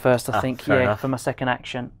my guy first, I think, enough. for my second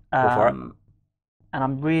action. Go for it. And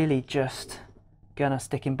I'm really just going to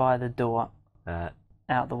stick him by the door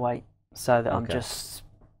out the way so that I'm just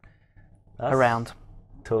around.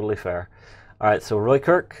 Totally fair. All right, so Roy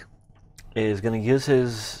Kirk is going to use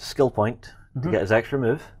his skill point to get his extra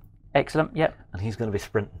move. Excellent, yep. And he's going to be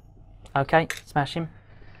sprinting. Okay, smash him.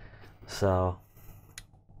 So,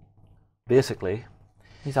 basically...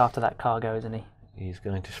 He's after that cargo, isn't he? He's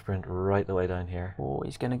going to sprint right the way down here. Oh,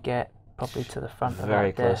 he's going to get probably to the front of that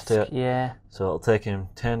Very close to it. Yeah. So it'll take him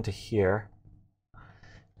 10 to here.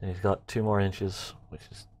 And he's got 2 more inches, which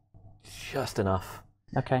is just enough.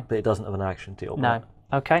 Okay. But he doesn't have an action to open it.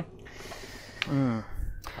 Okay.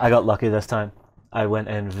 I got lucky this time. I went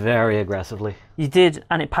in very aggressively. You did,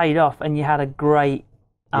 and it paid off, and you had a great...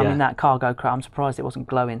 I mean, that cargo crate, I'm surprised it wasn't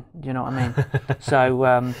glowing. Do you know what I mean?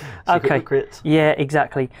 So, okay. Crates. Yeah,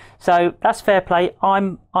 exactly. So, that's fair play.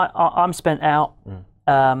 I'm spent out.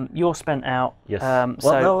 You're spent out. Yes.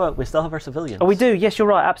 No, we still have our civilians. Oh, we do. Yes, you're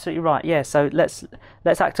right. Absolutely right. Yeah. So let's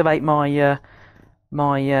activate my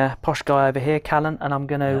posh guy over here, Colin, and I'm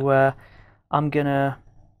gonna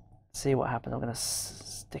see what happens. I'm gonna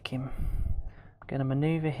stick him. I'm gonna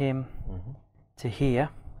maneuver him to here.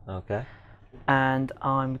 Okay. And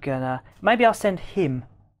maybe I'll send him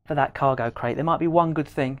for that cargo crate. There might be one good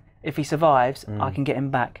thing. If he survives, I can get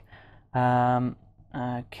him back.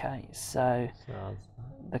 Okay, so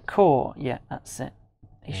the core, yeah, that's it.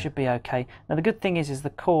 He should be okay. Now the good thing is the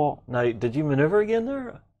core. Now, did you maneuver again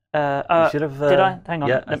there? You should have. Did I? Hang on.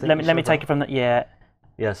 Yeah, let me take it from the. Yeah.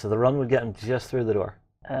 Yeah. So the run would get him just through the door.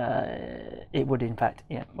 It would, in fact.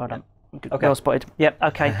 Yeah. Well done. Okay. Well spotted. Yep.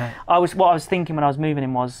 Okay. What I was thinking when I was moving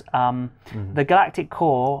him was the Galactic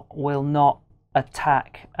Core will not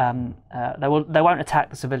attack. They won't attack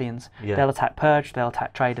the civilians. Yeah. They'll attack Purge. They'll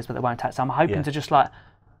attack traders, but they won't attack. So I'm hoping to just like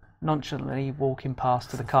nonchalantly walking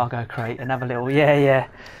past to the cargo crate and have a little, yeah.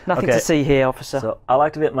 Nothing to see here, officer. So I'll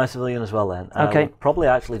activate my civilian as well then. Okay. I'll probably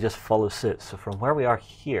actually just follow suit. So from where we are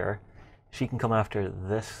here, she can come after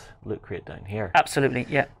this loot crate down here. Absolutely,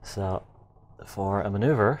 yeah. So for a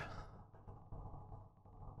maneuver,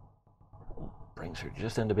 brings her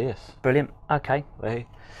just into base. Brilliant, okay. Way.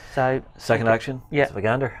 So second action, yeah. it's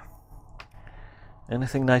Vagander.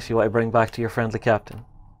 Anything nice you want to bring back to your friendly captain?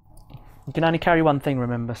 You can only carry one thing,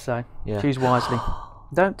 remember, so choose wisely.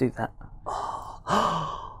 Don't do that.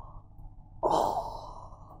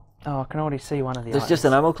 Oh, I can already see one of the There's items. just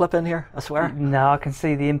an ammo clip in here, I swear. No, I can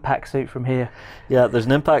see the impact suit from here. Yeah, there's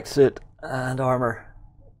an impact suit and armor.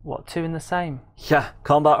 What, two in the same? Yeah,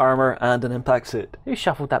 combat armor and an impact suit. Who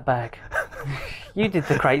shuffled that bag? You did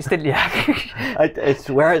the crates, didn't you? I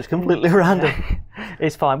swear it's completely random.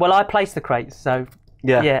 It's fine. Well, I placed the crates, so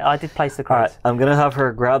yeah, I did place the crates. Alright, I'm going to have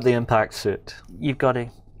her grab the impact suit. You've got to.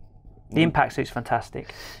 The impact suit's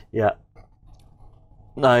fantastic. Yeah.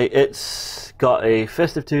 Now, it's got a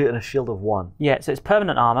fist of 2 and a shield of 1. Yeah, so it's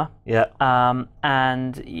permanent armor. Yeah.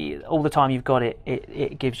 And all the time you've got it,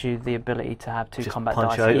 it gives you the ability to have 2 just combat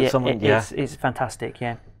punch dice. out at someone. It's fantastic,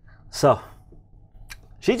 yeah. So,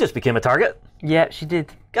 she just became a target. Yeah, she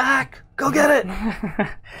did. Gak, go get it!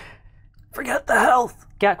 Forget the health!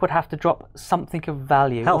 Gak would have to drop something of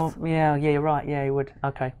value. Health. Well, yeah, you're right. Yeah, he would.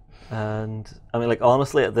 Okay. And I mean, like,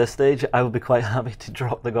 honestly, at this stage, I would be quite happy to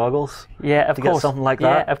drop the goggles. Yeah, of to course. Get something like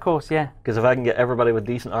that. Yeah, of course, yeah. Because if I can get everybody with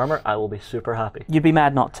decent armor, I will be super happy. You'd be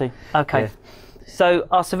mad not to. Okay. Yeah. So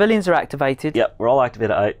our civilians are activated. Yep, we're all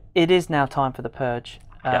activated out. It is now time for the purge.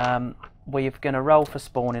 We're going to roll for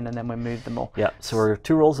spawning and then we'll move them all. Yeah, so we're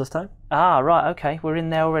 2 rolls this time. Ah, right, okay. We're in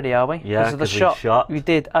there already, are we? Yeah, because we shot. We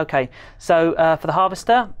did, okay. So for the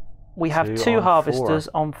harvester, we have 2 harvesters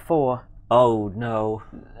on 4. Oh no,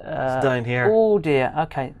 it's down here. Oh dear,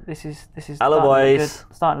 okay. This is Hello, boys.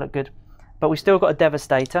 Starting to look good. But we've still got a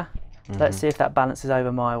devastator. Let's see if that balances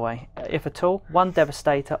over my way. If at all, 1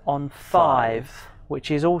 devastator on 5, which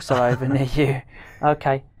is also over near you.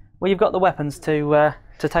 Okay. Well, you've got the weapons to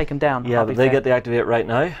take them down. Yeah, but they get to activate right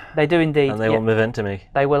now. They do indeed. And they will move into me.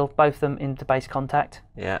 They will, both of them into base contact.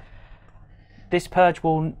 Yeah. This purge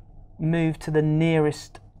will move to the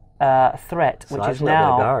nearest threat, So which is actually a bit of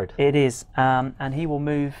now. guard. It is, and he will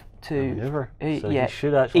move to Maneuver. So yeah, he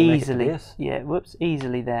should actually easily. make it to base. Yeah, whoops,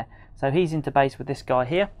 easily there. So he's into base with this guy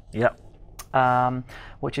here. Yep.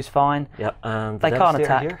 Which is fine. Yep. And the They can't Devastator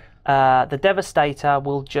attack. here? The Devastator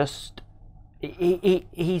will just.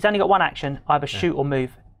 He's only got 1 action, either shoot or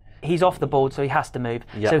move. He's off the board, so he has to move.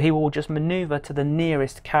 Yep. So he will just maneuver to the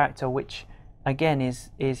nearest character, which again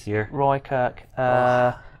is Here. Roy Kirk.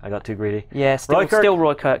 I got too greedy. Yeah, still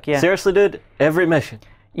Roy Kirk. Yeah. Seriously, dude, every mission.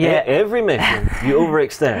 Yeah. Every mission, you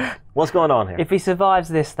overextend. What's going on here? If he survives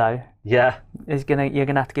this, though, Yeah. you're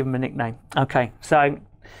gonna have to give him a nickname. Okay, so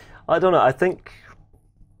I don't know. I think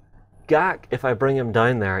Gak, if I bring him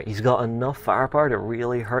down there, he's got enough firepower to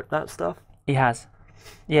really hurt that stuff. he has.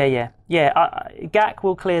 Yeah. Gak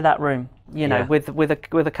will clear that room. You know, Yeah. with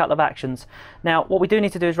a couple of actions. Now, what we do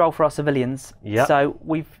need to do is roll for our civilians. Yep. So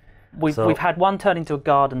we've had one turn into a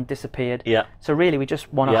guard and disappeared. Yeah. So really, we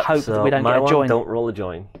just want to hope so that we don't my get a one, join. Don't roll a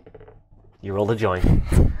join. You roll a join.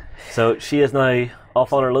 So she is now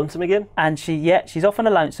off on her lonesome again. And she's off on a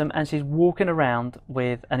lonesome, and she's walking around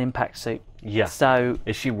with an impact suit. Yeah. So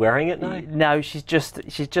Is she wearing it now? no, she's just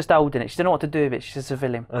holding it. She doesn't know what to do with it. She's a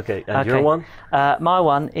civilian. Okay. And your one? My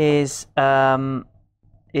one is Live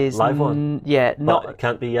one? Yeah, But it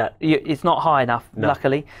can't be yet. It's not high enough, No.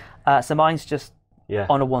 luckily. So mine's just Yeah.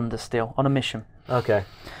 on a wander still, on a mission. Okay.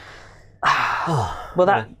 Well,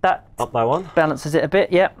 that Up by 1. balances it a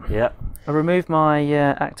bit. Yep. Yeah. I remove my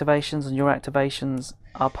activations and your activations.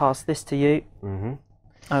 I'll pass this to you. Mm-hmm.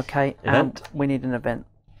 Okay. Event. And we need an event.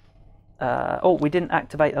 We didn't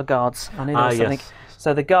activate our guards. I knew there was something. Yes.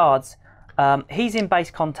 So the guards. He's in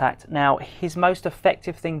base contact now. His most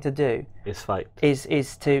effective thing to do Is fight.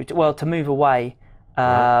 is to move away.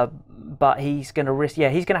 But he's going to risk. Yeah,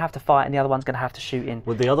 he's going to have to fight, and the other one's going to have to shoot in.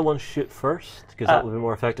 Would the other one shoot first? Because that would be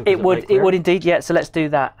more effective. It would indeed. Yeah. So let's do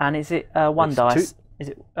that. And is it 1 It's dice? 2. Is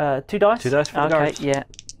it 2 dice? 2 dice for the okay. guards. Yeah.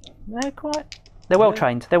 They're well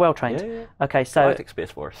trained. They're well trained. Yeah. Okay. So Galactic Space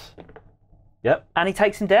Force. Yep. and he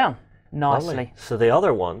takes him down nicely. Lovely. So the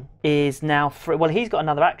other one. Is now free. Well, he's got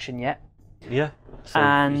another action yet. Yeah. So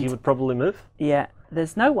And- he would probably move. Yeah.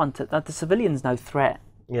 There's no one to. The civilian's no threat.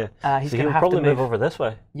 Yeah. He's So going he to would have probably to move. over this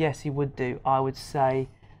way. Yes, he would do. I would say.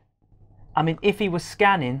 I mean, if he was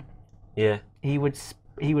scanning, Yeah. he would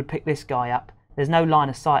pick this guy up. There's no line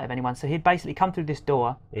of sight of anyone, so he'd basically come through this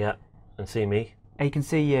door. Yeah. And see me. He can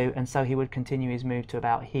see you, and so he would continue his move to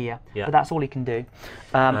about here. Yeah. But that's all he can do.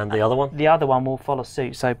 And the other one? The other one will follow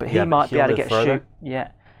suit. So, but he might be able to get further. shoot.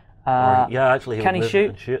 Yeah. Yeah, actually, can he move shoot?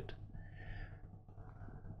 And shoot.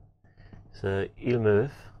 So he'll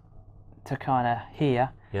move to kind of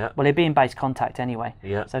here. Yeah. Well, he'll be in base contact anyway.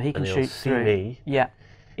 Yeah. So he can and shoot see through. Me. Yeah.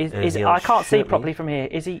 I can't see properly from here.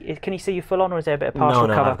 Can he see you full on, or is there a bit of partial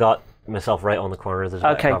cover? No, I've got myself right on the corner. There's a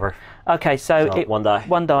bit of cover. Okay, so one die.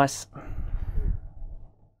 One dice.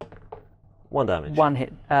 1 damage. 1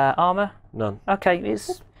 hit. Armor? None. Okay,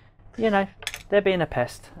 it's, they're being a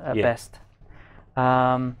pest at best.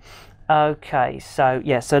 Okay,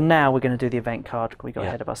 so now we're going to do the event card. We got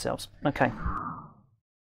ahead of ourselves. Okay.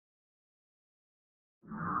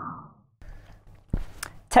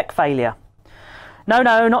 Tech failure. No,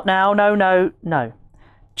 not now. No.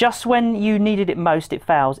 Just when you needed it most, it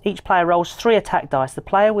fails. Each player rolls 3 attack dice. The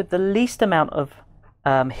player with the least amount of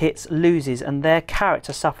hits loses, and their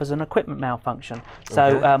character suffers an equipment malfunction.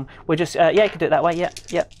 So we're just you can do it that way.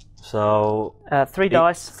 Yep. So 3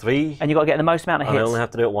 dice. 3. And you got to get the most amount of hits. I only have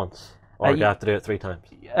to do it once, or do you have to do it 3 times?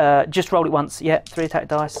 Just roll it once. Yeah, 3 attack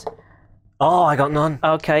dice. Oh, I got none.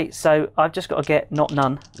 Okay, so I've just got to get not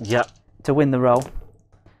none. Yep. To win the roll.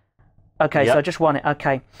 Okay, so I just won it.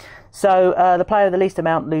 Okay, so the player with the least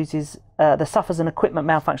amount loses. Suffers an equipment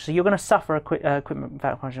malfunction. So you're going to suffer equipment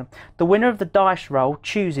malfunction. The winner of the dice roll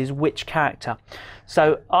chooses which character.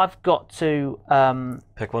 So I've got to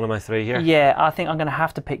pick one of my 3 here. Yeah, I think I'm going to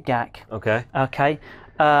have to pick Gak. Okay. Okay.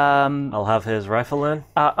 I'll have his rifle then.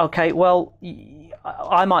 Okay. Well,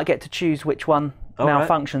 I might get to choose which one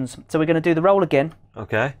malfunctions. Right. So we're going to do the roll again.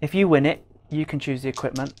 Okay. If you win it, you can choose the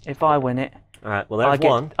equipment. If I win it, all right. Well, there's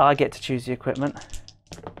one. I get to choose the equipment.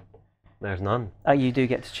 There's none. Oh, you do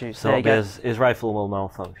get to choose. So his rifle will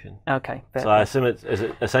malfunction. Okay. So I assume is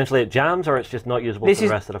it essentially it jams, or it's just not usable for the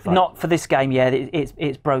rest of the fight? Not for this game. Yeah,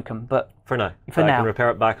 it's broken, but for now. For now, I can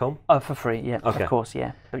repair it back home. Oh, for free. Yeah. Okay. Of course.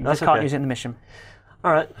 Yeah. But you just can't use it in the mission.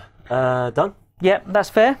 All right. Done. Yeah,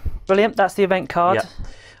 that's fair. Brilliant. That's the event card. Yeah.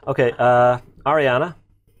 Okay. Ariana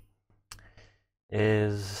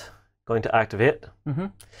is going to activate. Mm-hmm.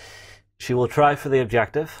 She will try for the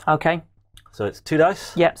objective. Okay. So it's 2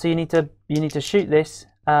 dice. Yep. So you need to shoot this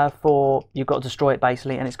you've got to destroy it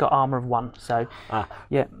basically, and it's got armor of 1. So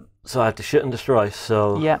yeah. So I have to shoot and destroy.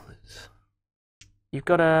 So yeah. You've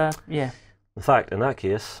got to In fact, in that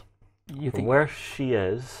case, from where she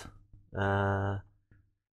is, I'm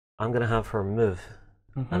going to have her move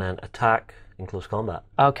and then attack in close combat.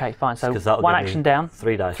 Okay, fine. So 1 action down.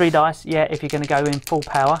 3 dice. 3 dice. Yeah. If you're going to go in full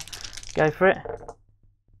power, go for it.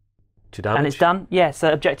 2 damage. And it's done. Yeah.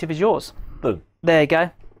 So objective is yours. Boom. There you go.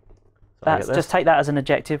 Just take that as an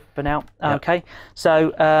objective for now. Yep. Okay.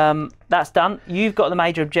 So that's done. You've got the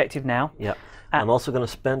major objective now. Yeah. I'm also going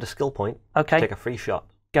to spend a skill point. Okay. To take a free shot.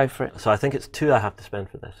 Go for it. So I think it's 2 I have to spend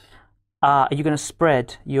for this. Are you going to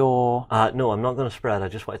spread your? No, I'm not going to spread. I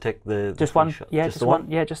just want to take the just one. Shot. Yeah, just the one.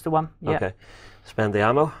 Yeah, just the one. Yeah. Okay. Spend the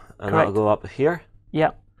ammo, and that'll go up here.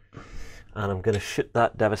 Yeah. And I'm going to shoot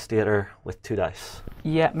that Devastator with 2 dice.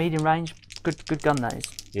 Yeah, medium range. Good gun that is.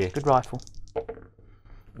 Yeah. Good rifle.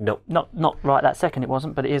 Nope. Not right that second it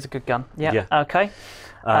wasn't, but it is a good gun. Yeah. Okay.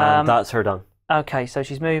 That's her done. Okay, so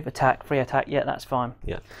she's move, attack, free attack. Yeah, that's fine.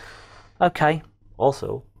 Yeah. Okay.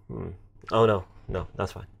 Also, oh no,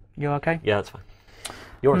 that's fine. You okay? Yeah, that's fine.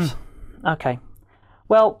 Yours. Okay.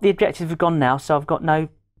 Well, the objectives have gone now, so I've got no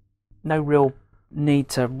real need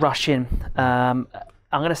to rush in. I'm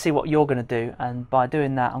going to see what you're going to do, and by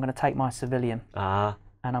doing that, I'm going to take my civilian. And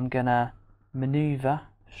I'm going to maneuver,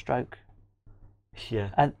 stroke. Yeah.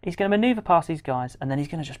 And he's going to maneuver past these guys, and then he's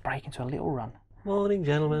going to just break into a little run. Morning,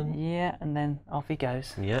 gentlemen. Yeah, and then off he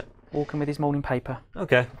goes. Yeah. Walking with his morning paper.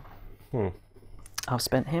 Okay. I've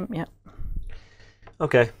spent him, yeah.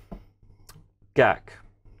 Okay. Gak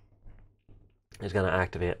is going to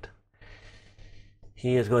activate.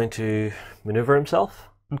 He is going to maneuver himself.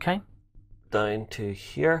 Okay. Down to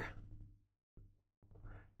here.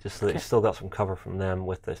 Just so that he's still got some cover from them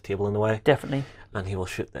with this table in the way. Definitely. And he will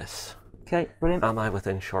shoot this. Okay, brilliant. Am I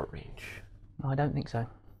within short range? I don't think so.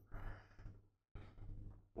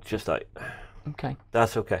 Just out. Okay.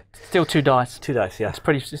 That's okay. Still 2 dice. 2 dice, yeah.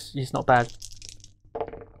 It's not bad.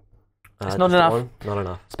 It's not enough. Not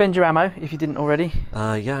enough. Spend your ammo if you didn't already.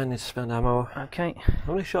 Yeah, I need to spend ammo. Okay.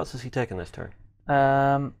 How many shots has he taken this turn?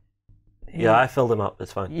 Yeah, I filled him up.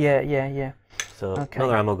 It's fine. Yeah. So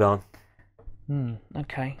another ammo gone.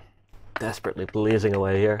 Okay. Desperately blazing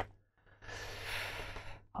away here.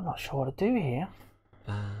 I'm not sure what to do here.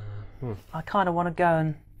 I kind of want to go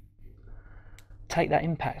and take that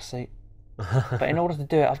impact suit, but in order to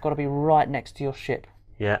do it, I've got to be right next to your ship.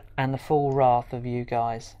 Yeah. And the full wrath of you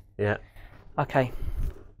guys. Yeah. Okay.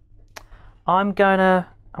 I'm gonna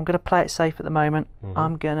play it safe at the moment.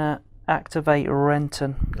 I'm gonna activate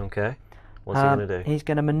Renton. Okay. What's he gonna do? He's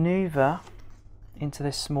gonna maneuver into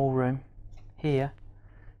this small room here.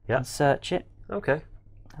 Yeah. And search it. Okay.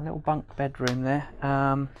 A little bunk bedroom there.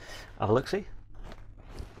 Have a look-see.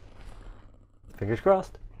 Fingers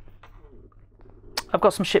crossed. I've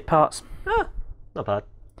got some ship parts. Ah, not bad.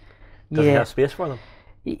 Does he have space for them?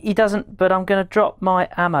 He doesn't, but I'm going to drop my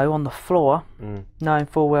ammo on the floor, knowing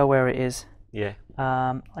full well where it is. Yeah.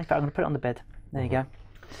 In fact, I'm going to put it on the bed. There you go.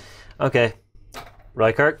 Okay.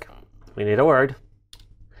 Rykirk, we need a word.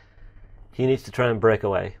 He needs to try and break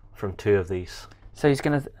away from 2 of these. So he's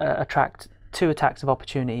going to attract 2 attacks of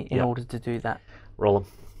opportunity in order to do that. Roll him.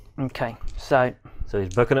 Okay, so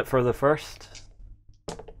he's booking it for the first.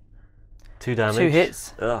 2 damage. 2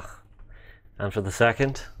 hits. Ugh. And for the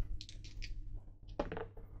second,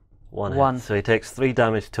 1 hit. So he takes 3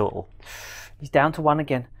 damage total. He's down to 1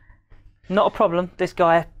 again. Not a problem. This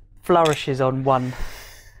guy flourishes on 1.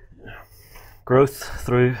 Growth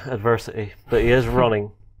through adversity. But he is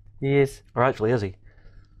running. He is. Or actually, is he?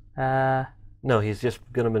 No, he's just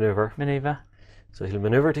going to maneuver. So he'll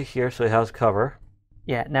maneuver to here so he has cover.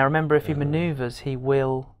 Yeah, now remember, if he maneuvers,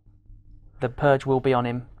 the purge will be on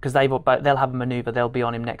him, because they'll have a maneuver, they'll be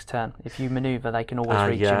on him next turn. If you maneuver, they can always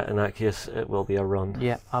reach him. Yeah, in that case, it will be a run.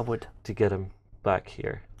 Yeah, I would. To get him back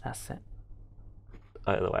here. That's it.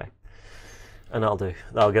 Out of the way. And that'll do.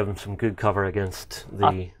 That'll give him some good cover against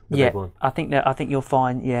the big one. I think you'll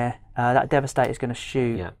find, that Devastator is going to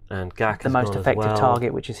shoot and Gak the most effective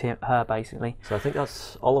target, which is her, basically. So I think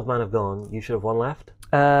that's all of mine have gone. You should have 1 left.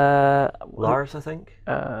 Lars, I think.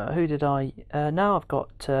 Who did I? No, I've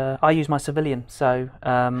got. I use my civilian, so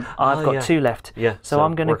I've got 2 left. Yeah. So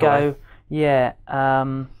I'm going to go. Away. Yeah.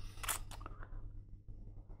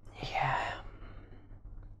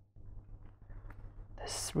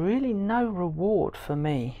 There's really no reward for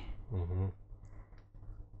me.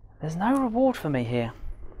 There's no reward for me here.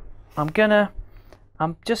 I'm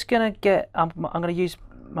just gonna get. I'm gonna use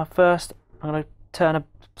my first. I'm gonna turn a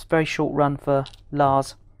very short run for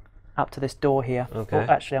Lars up to this door here. Okay.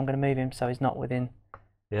 Oh, actually, I'm gonna move him so he's not within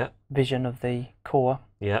vision of the core.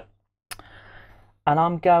 Yeah. And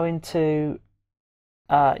I'm going to.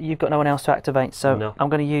 You've got no one else to activate, so no. I'm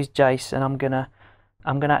going to use Jace, and I'm gonna.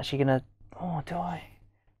 Oh, do I?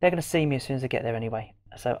 They're going to see me as soon as I get there anyway.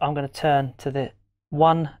 So I'm going to turn to the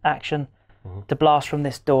 1 action to blast from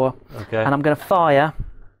this door. Okay. And I'm going to fire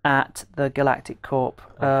at the Galactic Corp.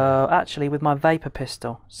 Actually, with my Vapor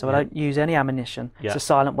Pistol. So I don't use any ammunition. It's a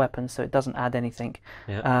silent weapon, so it doesn't add anything.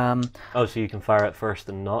 Yeah. So you can fire it first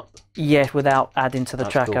and not? Yes, without adding to the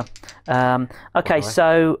tracker. Cool. Okay,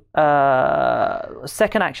 so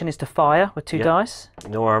second action is to fire with 2 dice.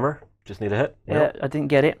 No armor. Just need a hit. Yeah, I didn't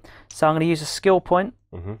get it. So I'm going to use a skill point.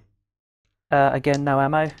 Again, no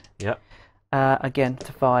ammo. Yep. Again,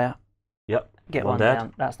 to fire. Yep. Get 1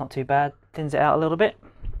 down. That's not too bad. Thins it out a little bit.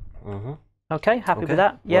 Okay, happy with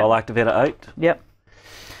that. Yeah. I'll activate it out. Yep.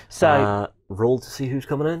 So roll to see who's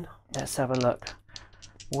coming in. Let's have a look.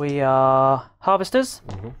 We are harvesters.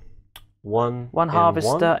 One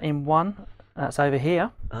harvester in 1. That's over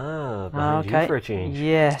here. Behind you for a change.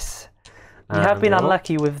 Yes. You have been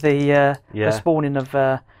unlucky with the spawning of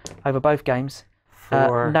over both games.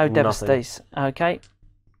 No devastates. Okay.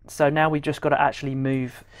 So now we've just got to actually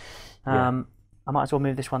move. I might as well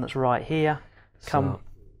move this one that's right here. Come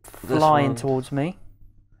flying towards me.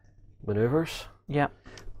 Maneuvers. Yeah.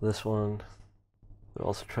 This one would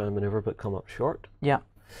also try and maneuver but come up short. Yeah.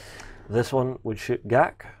 This one would shoot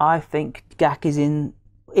Gak. I think Gak is in.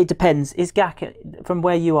 It depends. Is Gak, from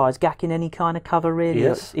where you are, is Gak in any kind of cover really?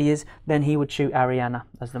 Yes. He is. Then he would shoot Ariana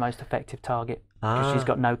as the most effective target because she's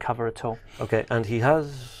got no cover at all. Okay, and he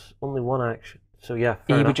has only 1 action. So yeah,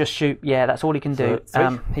 he enough. would just shoot. Yeah, that's all he can do. So,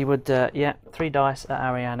 3? He would. 3 dice at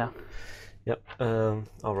Ariana. Yep.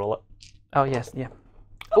 I'll roll it. Oh yes. Yeah.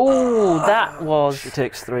 Oh, that was. She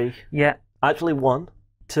takes 3. Yeah. Actually 1.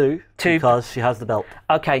 2 because she has the belt.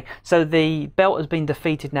 Okay, so the belt has been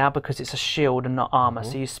defeated now because it's a shield and not armor.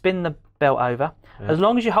 So you spin the belt over. As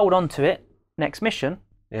long as you hold on to it, next mission,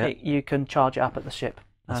 you can charge it up at the ship.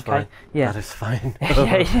 That's fine. Yeah. That is fine.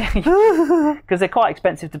 Because they're quite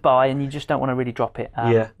expensive to buy and you just don't want to really drop it.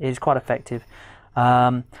 It is quite effective.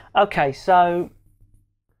 Okay, so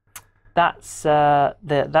that's those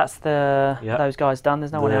guys done.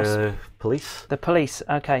 There's no one else. The police. The police.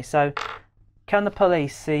 Okay, so can the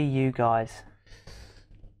police see you guys?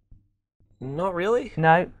 Not really.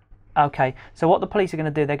 No? Okay, so what the police are going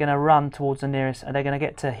to do, they're going to run towards the nearest, and they're going to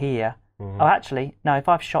get to here. Oh, actually, no, if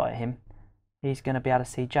I've shot at him, He's going to be able to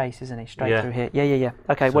see Jace, isn't he? Straight through here. Yeah.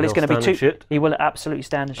 Okay, so well, it's going to be two. Shoot. He will absolutely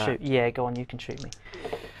stand and shoot. Yeah, go on, you can shoot me.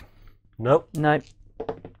 Nope. Nope.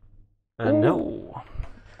 And no.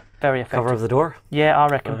 Very effective. Cover of the door. Yeah, I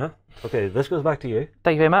reckon. Okay, this goes back to you.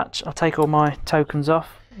 Thank you very much. I'll take all my tokens off.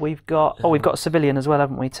 We've got we've got a civilian as well,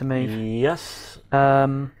 haven't we, to move? Yes.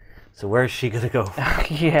 So where's she gonna go?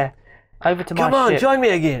 Yeah, over to my ship. Come on, join me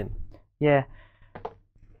again. Yeah.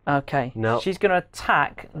 Okay. No. She's gonna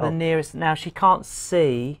attack the nearest. Now she can't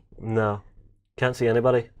see. No. Can't see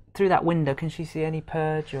anybody. Through that window, can she see any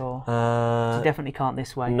purge or? She definitely can't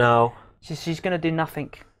this way. No. She's gonna do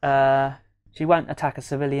nothing. She won't attack a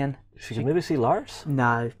civilian. She can maybe see Lars.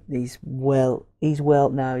 No, he's well away.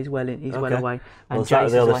 And Well, it's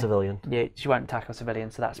the other civilian. Yeah, she won't attack a civilian,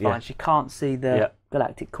 so that's fine. She can't see the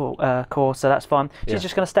galactic core, so that's fine. She's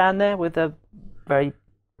just going to stand there with a very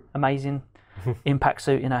amazing impact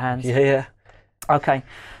suit in her hands. Yeah. Okay,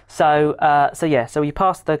 so you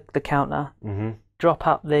pass the counter, drop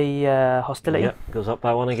up the hostility. Yep, goes up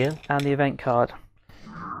by one again. And the event card.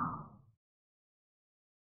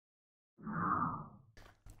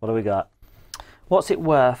 What do we got? What's it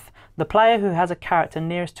worth? The player who has a character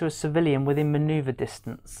nearest to a civilian within maneuver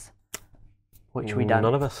distance. Which we don't.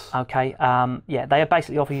 None of us. Okay. They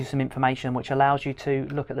basically offer you some information which allows you to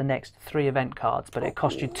look at the next 3 event cards, but it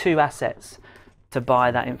costs you 2 assets to buy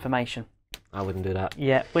that information. I wouldn't do that.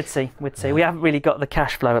 Yeah, we'd see. We haven't really got the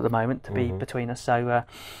cash flow at the moment to be between us. So,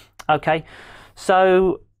 okay.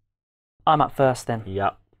 So, I'm up first then.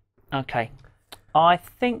 Yeah. Okay. I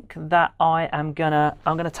think that I'm gonna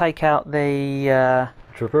take out the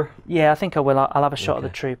trooper. Yeah, I think I will. I'll have a shot at the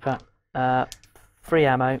trooper. Free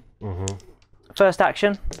ammo. First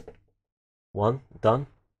action. 1 done.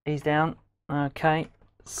 He's down. Okay.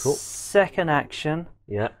 Cool. Second action.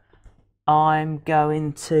 Yeah. I'm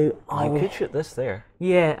going to. You could shoot this there.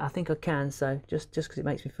 Yeah, I think I can. So just because it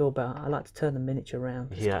makes me feel better, I like to turn the miniature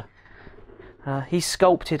around. Yeah. He's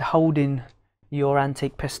sculpted holding your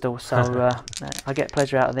antique pistol, so I get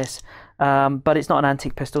pleasure out of this. But it's not an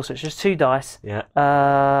antique pistol, so it's just 2 dice. Yeah.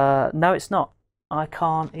 No, it's not. I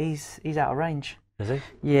can't. He's out of range. Is he?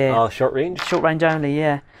 Yeah. Oh, short range? Short range only,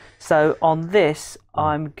 yeah. So on this,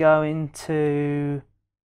 I'm going to...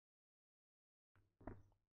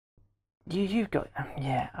 You've got...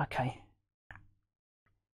 Yeah, okay.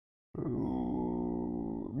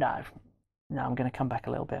 No, I'm going to come back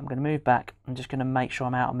a little bit. I'm going to move back. I'm just going to make sure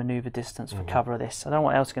I'm out of manoeuvre distance for cover of this. I don't know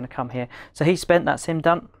what else is going to come here. So he's spent. That's him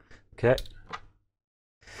done. Okay.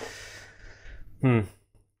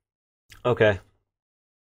 Okay.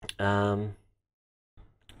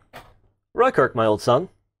 Roykirk, my old son.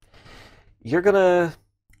 You're going to...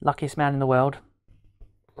 Luckiest man in the world.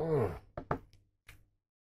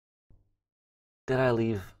 Did I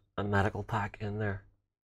leave a medical pack in there?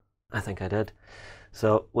 I think I did.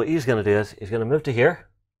 So what he's going to do is he's going to move to here.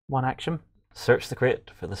 1 action. Search the crate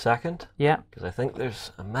for the second. Yeah. Because I think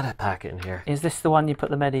there's a medi pack in here. Is this the one you put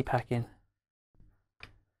the medi pack in?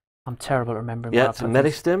 I'm terrible at remembering. Yeah, it's a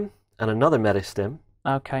medistim and another medistim.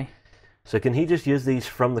 Okay. So can he just use these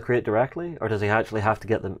from the crate directly, or does he actually have to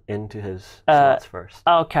get them into his slots first?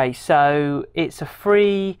 Okay, so it's a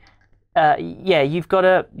free. You've got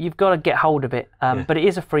to get hold of it, but it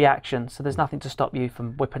is a free action, so there's nothing to stop you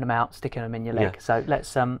from whipping them out, sticking them in your leg. So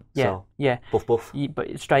let's buff.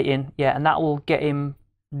 But straight in, and that will get him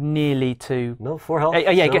nearly to 4 health.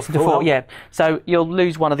 It gets him to 4. Yeah, so you'll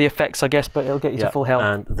lose one of the effects, I guess, but it'll get you to full health.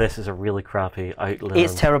 And this is a really crappy Outland.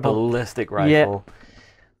 It's terrible. Ballistic rifle. Yeah.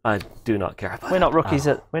 I do not care about. We're not rookies.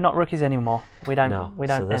 We're not rookies anymore. We don't. No. We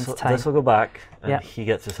don't entertain. This will go back, and he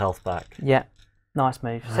gets his health back. Yeah. Nice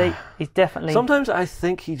move. See, he's definitely... Sometimes I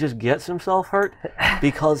think he just gets himself hurt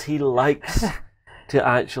because he likes to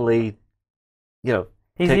actually,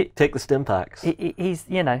 take the stim packs. He's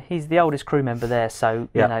the oldest crew member there, so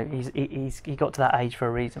he got to that age for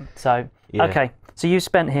a reason. So okay, so you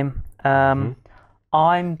spent him.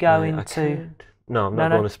 I'm going to. No, I'm not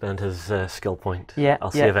going to spend his skill point. Yeah,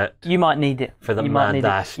 I'll save it. You might need it for the mad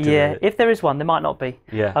dash. If there is one, there might not be.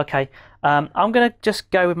 Yeah. Okay. I'm going to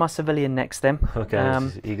just go with my civilian next then. Okay.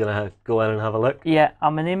 You going to go in and have a look? Yeah,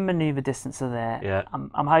 I'm in manoeuvre distance of there. Yeah.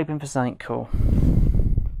 I'm hoping for something cool.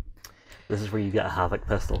 This is where you get a Havoc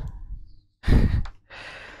pistol.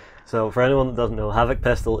 So for anyone that doesn't know, Havoc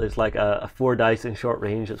pistol is like a 4 dice in short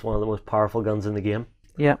range. It's one of the most powerful guns in the game.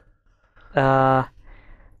 Yeah.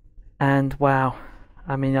 And wow,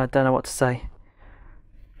 I mean, I don't know what to say.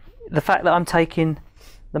 The fact that I'm taking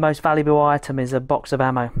the most valuable item is a box of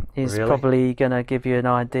ammo is probably going to give you an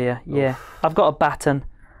idea. Oof. Yeah, I've got a baton.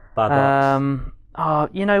 Bad box. Oh,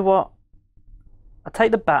 you know what? I'll take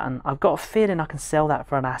the baton. I've got a feeling I can sell that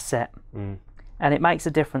for an asset. and it makes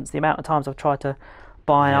a difference. The amount of times I've tried to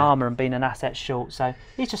buy armour and been an asset short, so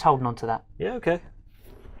he's just holding on to that. Yeah, okay.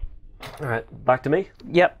 All right, back to me?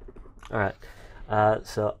 Yep. All right.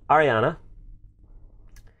 So Ariana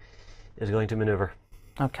is going to maneuver.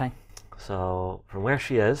 Okay. So from where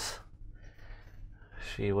she is,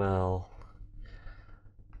 she will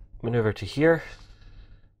maneuver to here.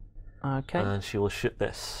 Okay. And she will shoot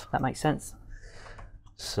this. That makes sense.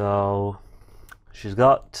 So she's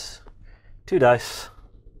got 2 dice,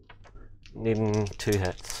 needing 2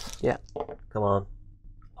 hits. Yeah. Come on.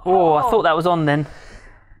 Oh, I thought that was on then.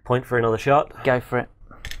 Point for another shot. Go for it.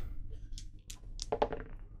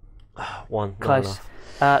 1. Close.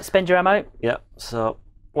 Spend your ammo. Yep. So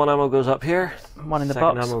 1 ammo goes up here. 1 in the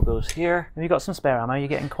Second box. ammo goes here. Have you got some spare ammo? You're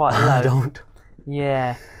getting quite low. I don't.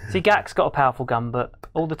 Yeah. See, Gak's got a powerful gun, but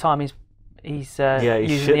all the time he's he's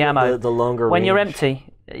using the ammo. The longer when range. you're empty,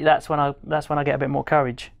 that's when I get a bit more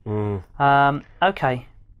courage. Okay.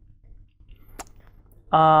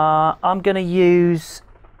 I'm gonna use.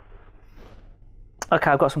 Okay,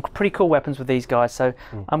 I've got some pretty cool weapons with these guys, so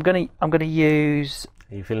I'm gonna use.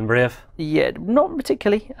 Are you feeling brave? Yeah, not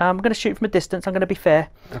particularly. I'm going to shoot from a distance. I'm going to be fair.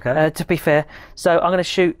 Okay. To be fair, so I'm going to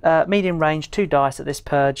shoot medium range, 2 dice at this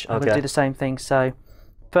purge. I'm going to do the same thing. So,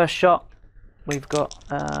 first shot, we've got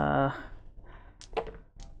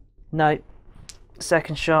no.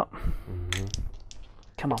 Second shot.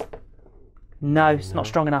 Come on. No, it's not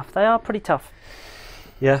strong enough. They are pretty tough.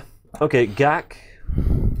 Yeah. Okay, Gak.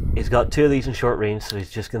 He's got 2 of these in short range, so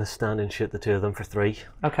he's just going to stand and shoot the 2 of them for 3.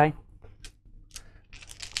 Okay.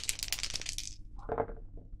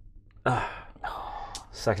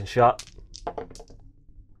 Second shot.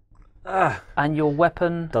 And your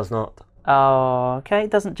weapon Does not. Oh, okay.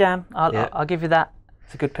 It doesn't jam. I'll give you that.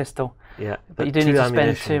 It's a good pistol. Yeah, but you do need to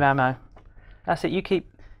spend 2 ammo. That's it. You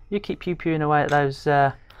keep pew pewing away at those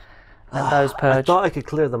purge. I thought I could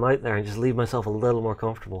clear them out there and just leave myself a little more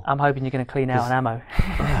comfortable. I'm hoping you're going to clean out on ammo.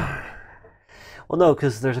 Well, no,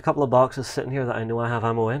 because there's a couple of boxes sitting here that I know I have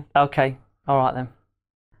ammo in. Okay. All right then.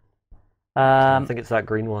 I think it's that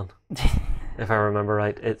green one. If I remember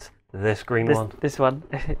right, it's this green one. This one.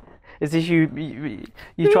 Is this you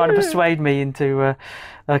trying to persuade me into?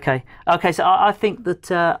 Okay. So I think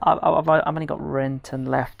that I've only got Renton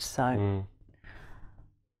left, so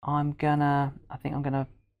I'm gonna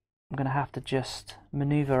have to just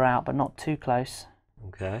maneuver out, but not too close.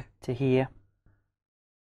 Okay. To here,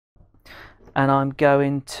 and I'm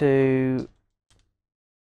going to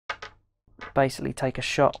basically take a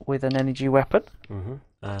shot with an energy weapon.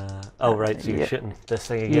 Oh right, so you're shooting this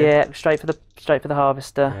thing again. Yeah, straight for the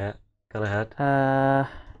harvester. Yeah, go ahead.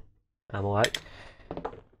 Ammo out.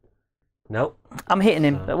 Nope. I'm hitting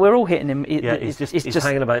him. We're all hitting him. He's just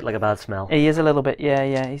hanging about like a bad smell. He is a little bit.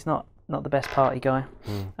 Yeah. He's not the best party guy.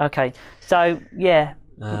 Okay, so yeah.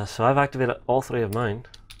 So I've activated all 3 of mine.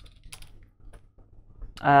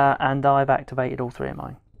 And I've activated all 3 of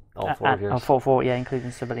mine. All 4 of yours. 4, yeah,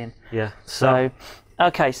 including civilian. Yeah. So,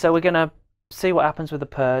 okay, so we're gonna see what happens with the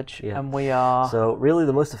purge, and we are. So really,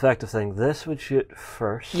 the most effective thing. This would shoot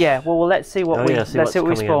first. Yeah. Well, let's see what let's see what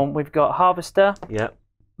we spawn. We've got harvester. Yeah.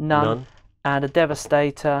 None. And a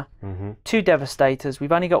devastator. 2 devastators.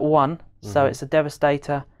 We've only got 1, so it's a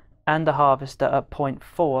devastator and a harvester at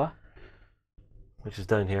 0.4. Which is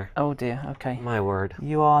down here. Oh dear. Okay. My word.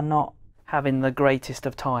 You are not having the greatest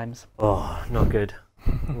of times. Oh, not good.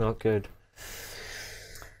 Not good.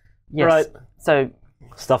 Yes. Right. So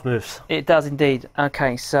stuff moves. It does indeed.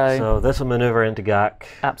 Okay, so this will maneuver into Gak.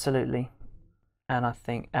 Absolutely. And I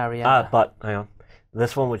think Ariana. But hang on.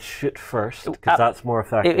 This one would shoot first because that's more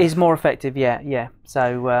effective. It is more effective, yeah.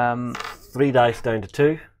 So 3 dice down to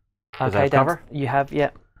 2. Okay, cover. You have,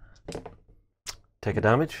 yeah. Take a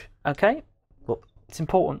damage. Okay. Whoop. It's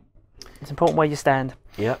important. It's important where you stand.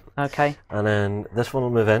 Yeah. Okay. And then this one will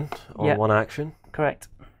move in on 1 action. Correct.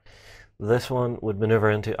 This one would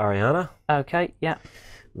maneuver into Ariana. Okay, yeah.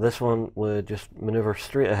 This one would just maneuver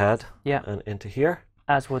straight ahead. Yeah. And into here.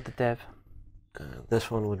 As would the dev. This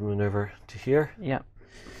one would maneuver to here. Yeah.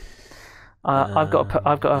 I've got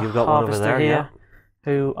a harvester here,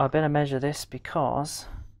 who I better measure this because.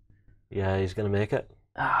 Yeah, he's going to make it.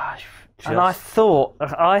 And I thought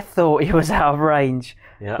he was out of range,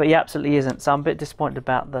 but he absolutely isn't. So I'm a bit disappointed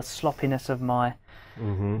about the sloppiness of my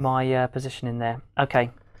position in there.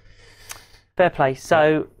 Okay, fair play.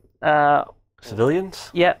 So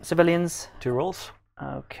civilians. Yeah, civilians. 2 rolls.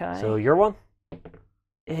 Okay. So your one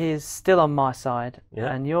is still on my side,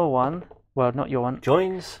 and your one, well, not your one,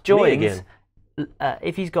 joins me again.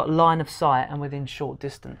 If he's got line of sight and within short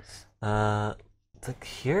distance. I think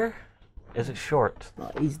here. Is it short?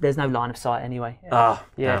 There's no line of sight anyway. Ah,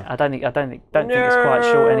 yeah. damn. I don't think it's quite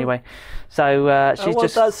short anyway. So she's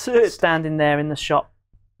just standing there in the shop,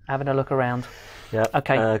 having a look around. Yeah.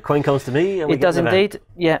 Okay. Coin comes to me. And we it does indeed.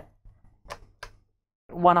 Yeah.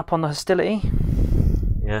 1 up on the hostility.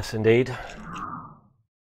 Yes, indeed.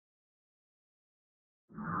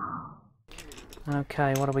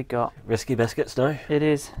 Okay, what have we got? Risky biscuits now. It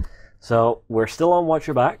is. So we're still on watch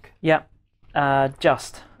your back. Yep.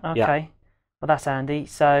 Just. Okay. Yeah. Well, that's handy.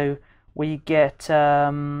 So we get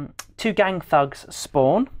 2 gang thugs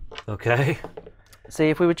spawn. Okay. See,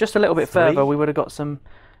 if we were just a little bit 3. further, we would have got some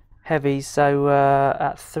heavies. So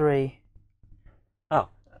at 3. Oh,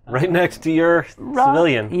 right next to your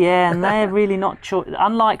civilian. Yeah, and they're really not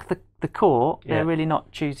unlike the court, they're really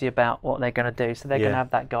not choosy about what they're going to do. So they're going to have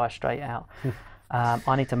that guy straight out.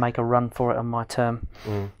 I need to make a run for it on my turn.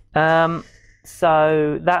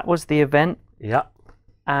 So that was the event. Yeah.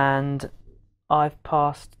 And I've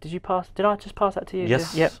passed. Did you pass? Did I just pass that to you?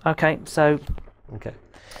 Yes. Yep. Okay. So. Okay.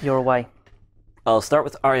 You're away. I'll start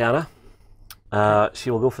with Ariana.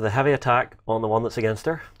 She will go for the heavy attack on the one that's against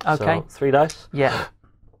her. Okay. So 3 dice. Yeah.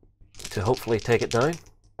 To hopefully take it down.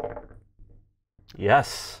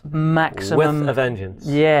 Yes. Maximum. With a vengeance.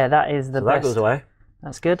 Yeah, that is the so best. That goes away.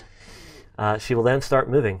 That's good. She will then start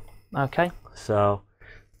moving. Okay. So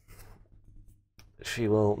she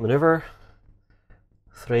will maneuver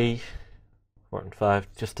 3, 4, and 5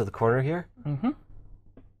 just to the corner here.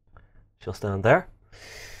 She'll stand there.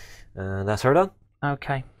 And that's her done.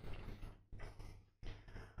 Okay.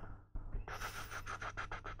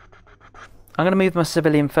 I'm going to move my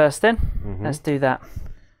civilian first then. Let's do that.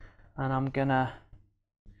 And I'm going to...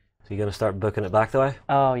 So you're going to start booking it back the way?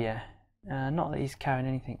 Oh, yeah. Not that he's carrying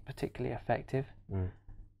anything particularly effective.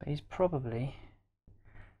 But he's probably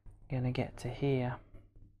going to get to here.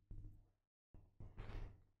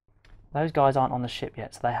 Those guys aren't on the ship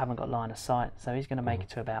yet, so they haven't got line of sight. So he's going to make it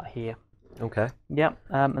to about here. Okay. Yep.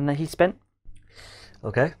 And then he's spent.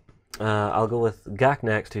 Okay. I'll go with Gak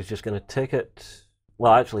next, who's just going to take it...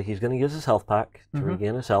 Well, actually, he's going to use his health pack to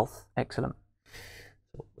regain his health. Excellent.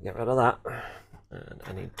 So get rid of that. And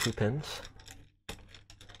I need 2 pins.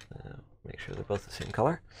 Make sure they're both the same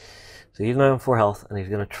colour. So he's now on 4 health, and he's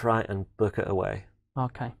going to try and book it away.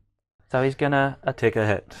 Okay. So he's going to... Take a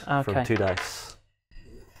hit from 2 dice.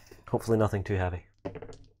 Hopefully nothing too heavy.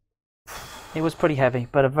 It was pretty heavy,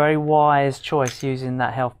 but a very wise choice using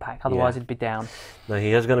that health pack. Otherwise, he'd be down. Now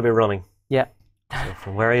he is going to be running. Yeah. So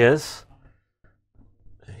from where he is,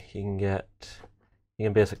 he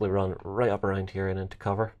can basically run right up around here and into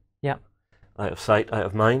cover. Yeah. Out of sight, out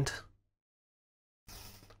of mind,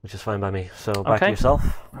 which is fine by me. So back to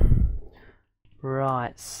yourself.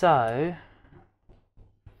 Right. So.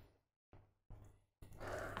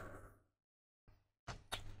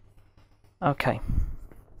 Okay.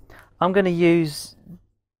 I'm going to use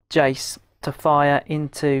Jace to fire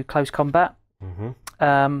into close combat.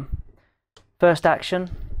 First action,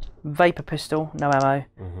 vapor pistol, no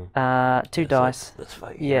ammo. 2 dice. Let's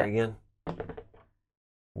fight here again.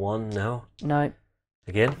 1, no. No.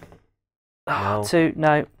 Again. No. 2,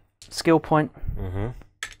 no. Skill point.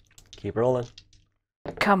 Keep rolling.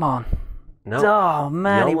 Come on. No. Oh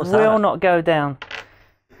man, he will not go down.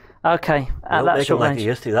 Okay, at that short range. Like he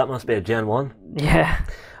used to. That must be a Gen 1. Yeah.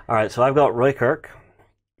 Alright, so I've got Roy Kirk,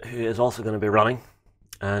 who is also going to be running,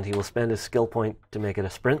 and he will spend his skill point to make it a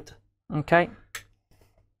sprint. Okay.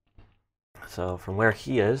 So from where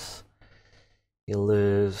he is, he'll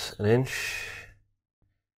lose 1 inch,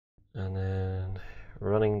 and then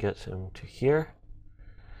running gets him to here,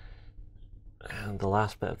 and the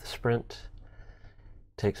last bit of the sprint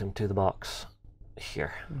takes him to the box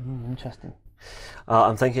here. Interesting.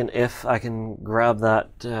 I'm thinking if I can grab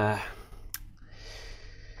that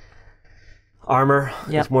armor,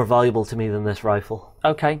 it's more valuable to me than this rifle.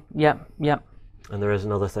 Okay, yep. And there is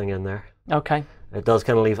another thing in there. Okay. It does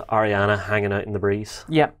kind of leave Ariana hanging out in the breeze.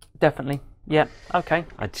 Yep, definitely. Yep, okay.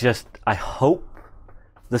 I hope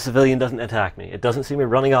the civilian doesn't attack me. It doesn't see me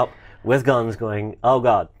running up with guns going, oh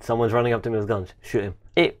god, someone's running up to me with guns, shoot him.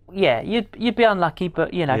 You'd be unlucky,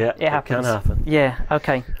 but you know, it happens. It can happen. Yeah,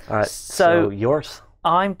 okay. Alright, so yours.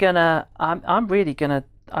 I need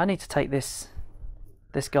to take this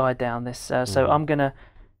guy down, so I'm gonna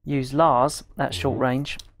use Lars at short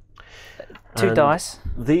range. 2 dice.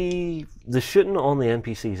 The shooting on the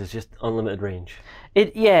NPCs is just unlimited range.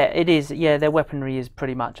 It is. Yeah, their weaponry is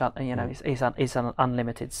pretty much it's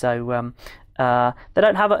unlimited. So they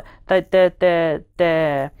don't have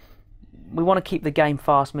they're we want to keep the game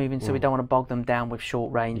fast moving, so we don't want to bog them down with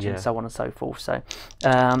short range and so on and so forth. So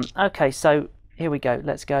okay, so here we go.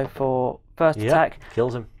 Let's go for first attack.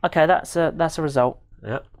 Kills him. Okay, that's a result.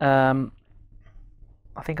 Yeah.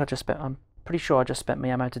 I think I'm pretty sure I just spent my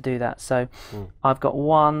ammo to do that. So I've got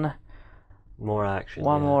one more action.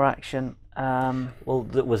 One more action. Well,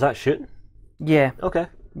 was that shooting? Yeah. Okay.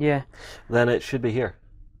 Yeah. Then it should be here.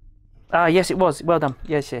 Yes, it was. Well done.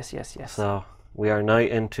 Yes. So we are now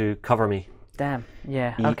into cover me. Damn.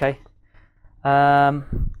 Yeah. Eep. Okay.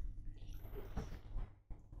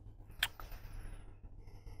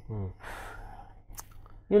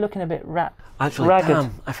 You're looking a bit Actually, ragged.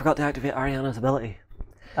 damn, I forgot to activate Ariana's ability.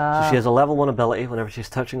 So she has a level 1 ability. Whenever she's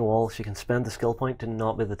touching a wall, she can spend the skill point to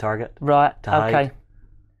not be the target. Right. To hide. Okay.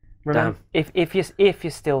 Remember, if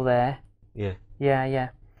you're still there. Yeah. Yeah.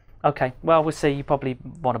 Okay. Well, we'll see. You probably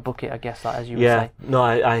want to book it, I guess, like, as you would say. No,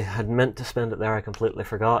 I had meant to spend it there. I completely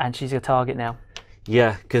forgot. And she's a target now.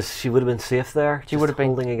 Yeah, because she would have been safe there. She would have been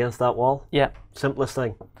holding against that wall. Yeah. Simplest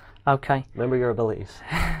thing. Okay. Remember your abilities.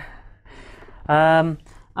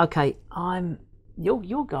 Okay.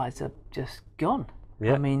 Your guys are just gone.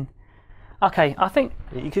 Yeah. I mean, okay. I think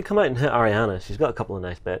you could come out and hit Ariana. She's got a couple of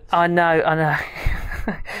nice bits. I know.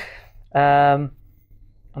 I'm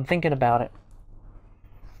thinking about it.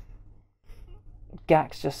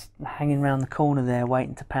 Gak's just hanging around the corner there,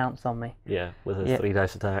 waiting to pounce on me. Yeah, with his 3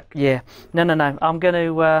 dice attack. Yeah. No. I'm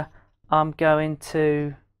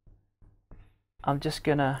just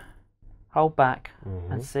gonna hold back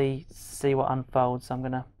and see what unfolds. I'm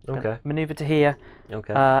gonna maneuver to here.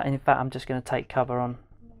 Okay. And in fact, I'm just gonna take cover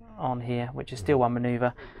on here, which is still one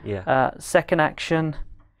maneuver. Yeah. Second action.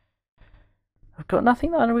 I've got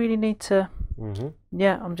nothing that I really need to.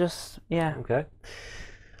 Yeah. I'm just. Yeah. Okay.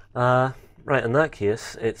 Right, in that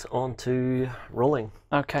case, it's on to rolling.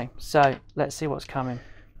 Okay, so let's see what's coming.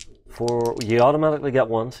 You automatically get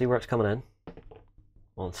 1, see where it's coming in.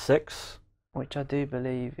 On 6. Which I do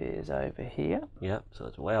believe is over here. Yep, so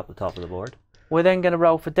it's way up the top of the board. We're then going to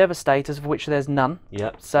roll for Devastators, of which there's none.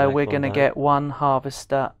 Yep. So we're going to get 1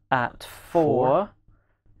 Harvester at 4.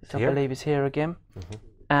 Which I believe is here again.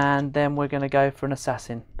 And then we're going to go for an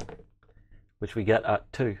Assassin. Which we get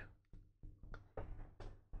at 2.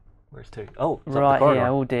 Where's 2? Oh, it's right up the corridor. Here.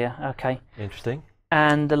 Oh dear. Okay. Interesting.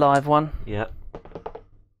 And the live one. Yeah.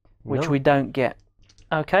 Which we don't get.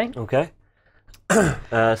 Okay. Okay.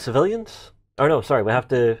 Civilians? Oh no, sorry. We have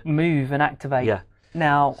to move and activate. Yeah.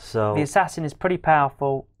 Now, the assassin is pretty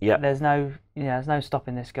powerful. Yeah. There's no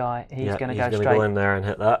stopping this guy. He's going to go straight. He's going to go in there and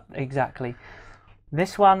hit that. Exactly.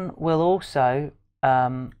 This one will also.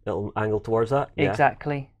 It'll angle towards that. Yeah.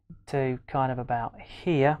 Exactly. To kind of about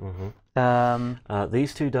here.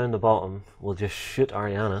 These 2 down the bottom will just shoot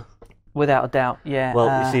Ariana. Without a doubt, yeah.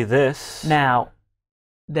 Well, you see this. Now,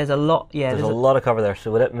 there's a lot. Yeah, there's a lot of cover there.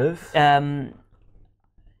 So would it move?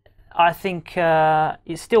 I think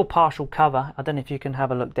it's still partial cover. I don't know if you can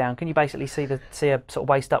have a look down. Can you basically see a sort of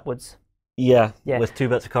waist upwards? Yeah. With 2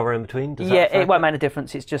 bits of cover in between. It won't make a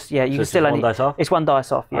difference. It's just you can still only 1 dice off. It's 1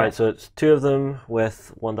 dice off. Yeah. All right, so it's 2 of them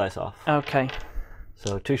with 1 dice off. Okay.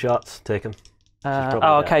 So 2 shots, take them.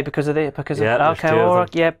 Okay, because of it. Okay, all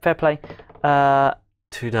right. Yeah, fair play.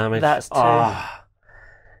 2 damage. That's 2.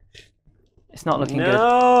 It's not looking good.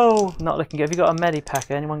 No, not looking good. Have you got a medipack?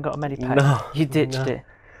 Anyone got a medipack? No, you ditched it.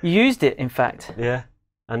 You used it, in fact. Yeah,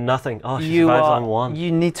 and nothing. Oh, she survives on 1.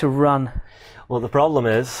 You need to run. Well, the problem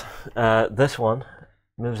is this one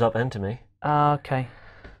moves up into me. Okay.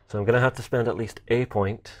 So I'm going to have to spend at least a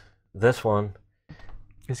point. This one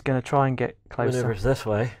is going to try and get closer. Maneuvers this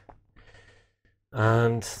way.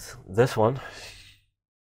 And this one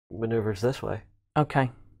maneuvers this way.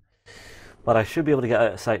 Okay. But I should be able to get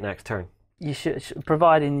out of sight next turn. You should,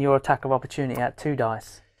 providing your attack of opportunity at 2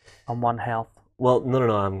 dice on 1 health. Well,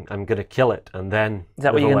 no. I'm going to kill it and then. Is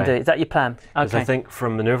that what you're going to do? Is that your plan? Okay. Because I think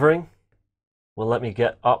from maneuvering will let me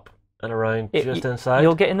get up and around just inside.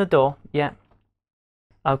 You'll get in the door. Yeah.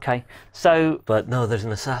 Okay. So. But no, there's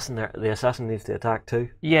an assassin there. The assassin needs to attack too.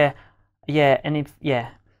 Yeah. And if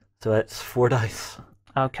So it's 4 dice.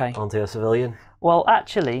 Okay. Onto a civilian. Well,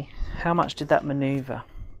 actually, how much did that maneuver?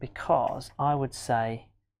 Because I would say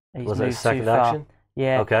he's moved too far. Was it second action?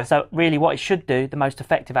 Yeah. Okay. So really, what it should do, the most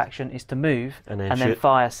effective action, is to move and then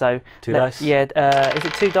fire. So 2 dice. Yeah. Is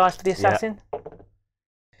it 2 dice for the assassin? Yeah.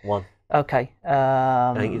 1. Okay.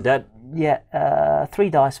 I think he's dead. Yeah. 3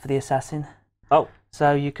 dice for the assassin. Oh.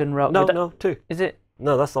 So you can roll. No. 2. Is it?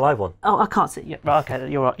 No, that's the live one. Oh, I can't see. Yeah, right. Okay.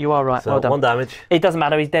 You're right. You are right. So well done. 1 damage. It doesn't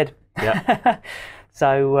matter. He's dead. Yeah.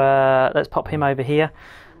 So let's pop him over here.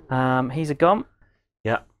 He's a gone.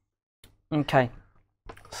 Yeah. Okay.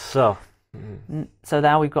 So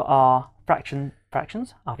now we've got our fraction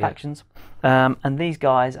factions. And these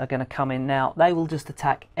guys are going to come in now. They will just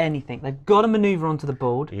attack anything. They've got to manoeuvre onto the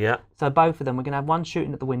board. Yeah. So both of them, we're going to have one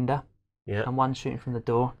shooting at the window. Yeah. And one shooting from the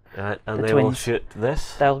door. Right, and they will shoot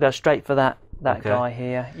this. They'll go straight for that guy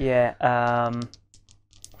here. Yeah.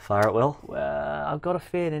 Fire at will. I've got a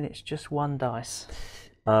feeling it's just one dice.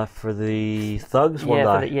 For the thugs, one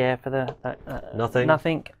die. For the nothing.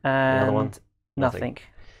 Nothing and the other one? nothing.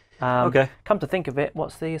 Okay. Come to think of it,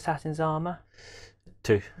 what's the assassin's armor?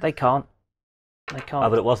 2. They can't. Oh,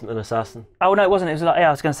 but it wasn't an assassin. Oh no, it wasn't. It was like,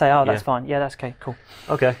 I was going to say, that's fine. Yeah, that's okay. Cool.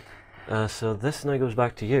 Okay. So this now goes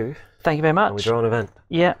back to you. Thank you very much. And we draw an event.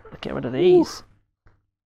 Yeah. Get rid of these.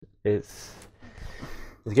 It's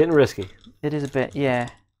getting risky. It is a bit. Yeah.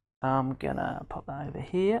 I'm gonna pop that over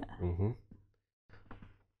here. Mm-hmm.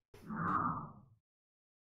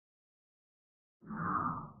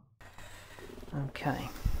 Okay.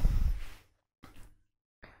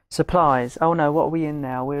 Supplies. Oh no, what are we in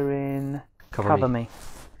now? We're in Cover me.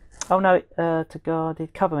 Oh no, to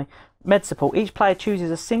guarded. Cover me. Med support. Each player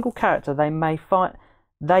chooses a single character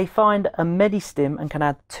they find a medistim and can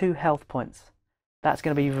add 2 health points. That's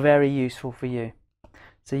going to be very useful for you.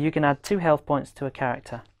 So you can add 2 health points to a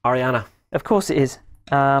character. Ariana. Of course it is.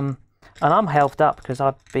 And I'm healthed up because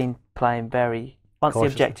I've been playing once the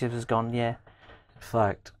objective has gone, yeah. In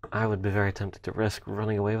fact, I would be very tempted to risk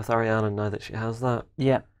running away with Ariana now that she has that.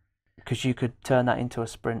 Yeah, because you could turn that into a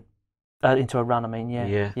sprint, into a run, I mean,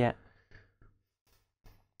 yeah. Yeah.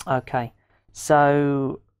 Okay,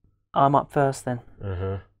 so I'm up first then.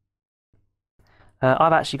 Uh-huh.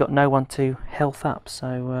 I've actually got no one to health up,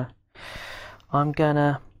 so I'm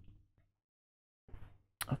gonna...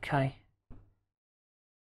 Okay.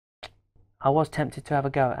 I was tempted to have a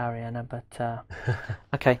go at Ariana, but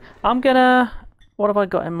okay. I'm gonna... What have I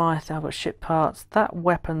got in my... I've got ship parts. That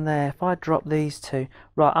weapon there, if I drop these 2...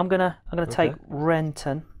 Right, I'm gonna take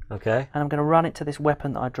Renton. Okay. And I'm gonna run it to this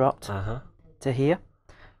weapon that I dropped. To here.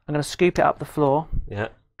 I'm gonna scoop it up the floor. Yeah.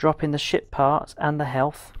 Drop in the ship parts and the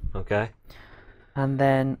health. Okay. And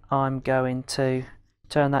then I'm going to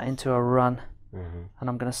turn that into a run. Mm-hmm. And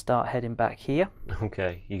I'm going to start heading back here.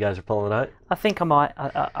 Okay, you guys are pulling out? I think I might.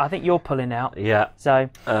 I think you're pulling out. Yeah. So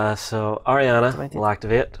Ariana will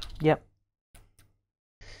activate. Yep.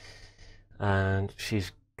 And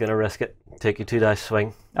she's going to risk it. Take your 2 dice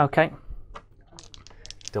swing. Okay.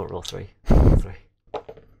 Don't roll 3. Roll 3.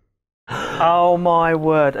 Oh my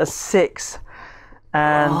word, a 6.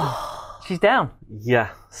 And she's down.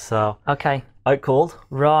 Yeah, so. Okay. Out cold.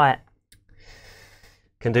 Right.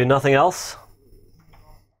 Can do nothing else.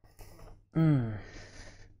 Have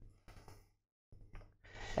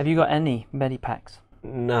you got any medipacks?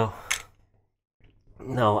 No.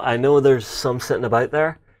 No, I know there's some sitting about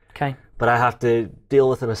there. Okay. But I have to deal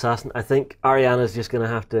with an assassin. I think Ariana's just going to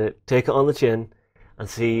have to take it on the chin and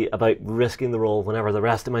see about risking the roll whenever the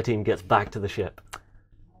rest of my team gets back to the ship.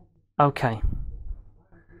 Okay.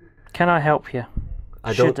 Can I help you?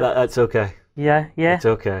 That's okay. Yeah. It's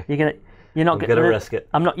okay. You're not going to risk it.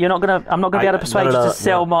 I'm not going to be able to persuade you to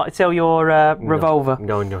sell your revolver.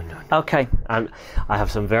 No. Okay. And I have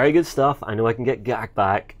some very good stuff. I know I can get Gak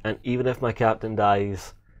back, and even if my captain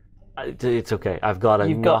dies, it's okay. I've got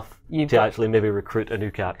enough to actually maybe recruit a new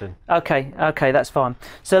captain. Okay, that's fine.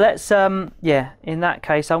 So let's in that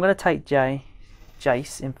case, I'm going to take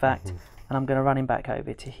Jace, in fact, and I'm going to run him back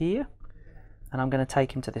over to here, and I'm going to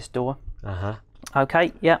take him to this door.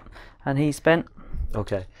 Okay, yeah, and he's spent.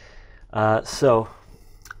 Okay. So,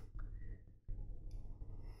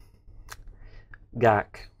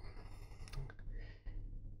 Gak,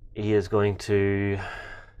 he is going to,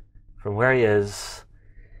 from where he is,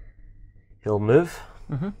 he'll move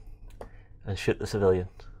and shoot the civilian.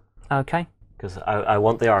 Okay. Because I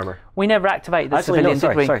want the armor. We never activated the civilian,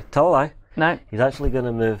 did we? Sorry, tell a lie. No. He's actually going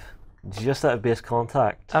to move just out of base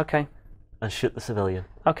contact. Okay. And shoot the civilian.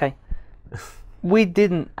 Okay. We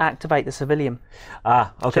didn't activate the civilian.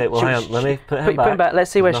 Okay. Hang on. Let me put him back. Let's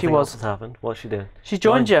see where she was. Nothing else has happened. What's she doing? She's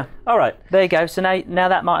joined you. All right. There you go. So now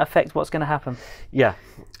that might affect what's going to happen. Yeah.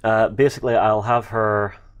 Basically, I'll have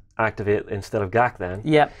her activate instead of Gak then.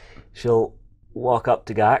 Yep. She'll walk up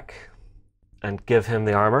to Gak and give him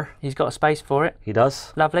the armor. He's got a space for it. He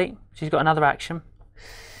does. Lovely. She's got another action.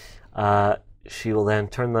 She will then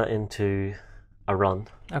turn that into a run.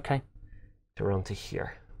 Okay. To run to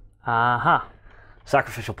here.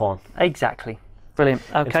 Sacrificial pawn. Exactly. Brilliant.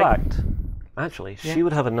 Okay. In fact, actually, she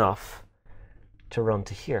would have enough to run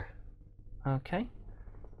to here. Okay.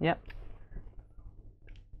 Yep.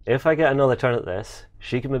 If I get another turn at this,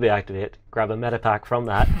 she can maybe activate, grab a metapack from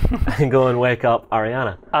that, and go and wake up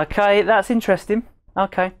Ariana. Okay, that's interesting.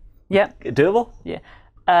 Okay. Yep. Doable? Yeah.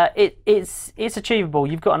 It's achievable.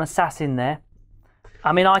 You've got an assassin there.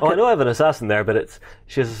 I mean, I know I have an assassin there, but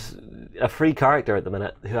she's a free character at the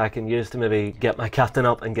minute who I can use to maybe get my captain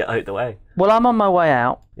up and get out the way. Well, I'm on my way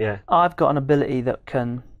out. Yeah. I've got an ability that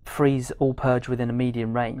can freeze all purge within a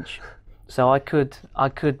medium range, so I could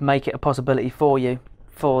make it a possibility for you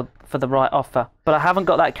for the right offer. But I haven't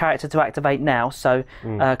got that character to activate now, so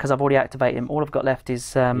because I've already activated him, all I've got left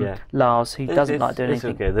is Lars, who doesn't like doing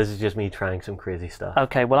anything. It's okay. This is just me trying some crazy stuff.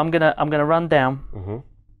 Okay. Well, I'm gonna run down,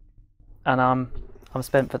 and I'm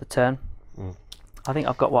spent for the turn. I think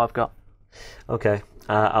I've got what I've got. Okay.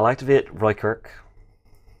 I'll activate Roykirk,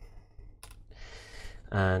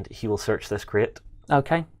 and he will search this crate.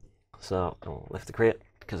 Okay. So I'll lift the crate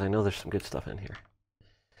because I know there's some good stuff in here.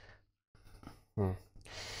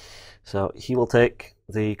 So he will take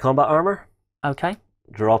the combat armor. Okay.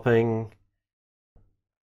 Dropping.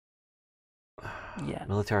 Yeah.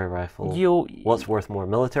 Military rifle. What's worth more,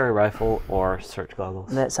 military rifle or search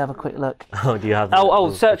goggles? Let's have a quick look. Oh, do you have?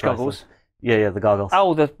 Search goggles. Yeah, the goggles.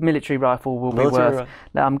 Oh, the military rifle will be worth.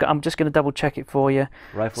 Now I'm just going to double check it for you.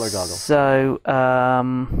 Rifle or goggles? So,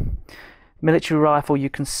 military rifle you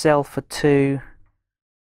can sell for 2.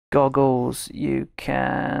 Goggles you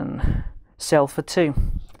can sell for 2.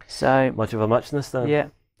 So much of a muchness then. Yeah.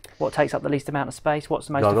 What takes up the least amount of space? What's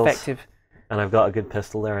the most goggles. effective? And I've got a good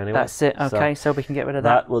pistol there anyway. That's it. Okay, so we can get rid of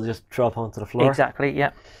that. That will just drop onto the floor. Exactly.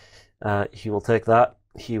 Yeah. He will take that.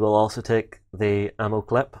 He will also take the ammo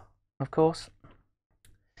clip. Of course.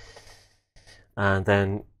 And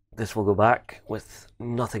then this will go back with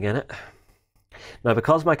nothing in it. Now,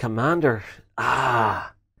 because my commander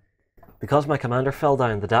fell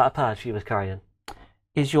down, the data pad she was carrying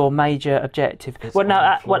is your major objective. It's well, no,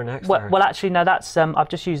 actually, no, that's I've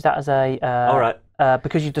just used that as a. All right.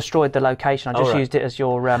 Because you've destroyed the location, I just used it as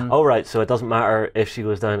your. Oh right, so it doesn't matter if she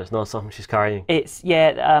goes down. It's not something she's carrying. It's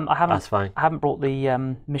I haven't. That's fine. I haven't brought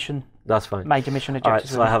the mission. That's fine. Major mission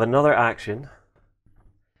objectives. All right, so I have another action.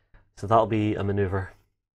 So that'll be a maneuver.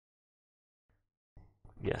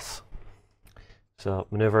 Yes. So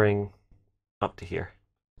maneuvering up to here.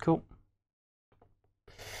 Cool.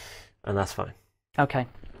 And that's fine. Okay.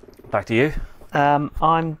 Back to you.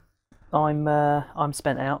 I'm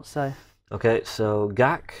spent out, so. Okay, so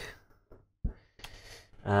Gak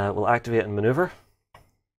will activate and maneuver.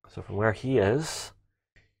 So from where he is,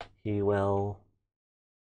 he will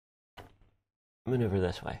maneuver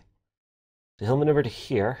this way. So he'll maneuver to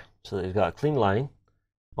here, so that he's got a clean line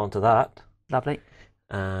onto that. Lovely.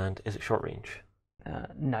 And is it short range?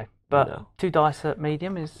 No, but no. 2 dice at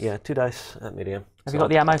medium is. Yeah, 2 dice at medium. Have you got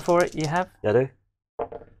the ammo for it? You have? Yeah, I do.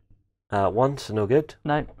 1, so no good.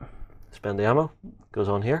 No. Spend the ammo. Goes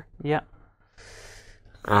on here. Yeah.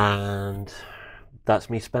 And that's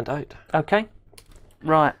me spent out. Okay.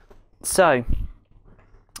 Right. So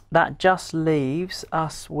that just leaves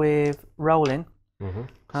us with rolling. See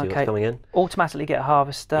what's coming in. Automatically get a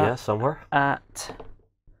harvester. Yeah, somewhere. At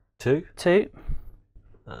 2.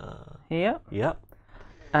 Here. Yep.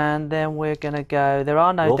 And then we're going to go. There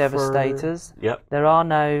are no roll devastators. Yep. There are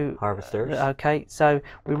no harvesters. Okay, so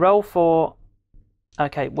we roll for.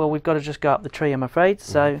 Okay, well we've got to just go up the tree, I'm afraid.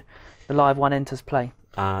 So the live one enters play.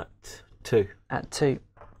 At 2. At 2.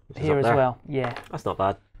 Here as well. Yeah. That's not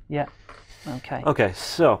bad. Yeah. Okay. Okay,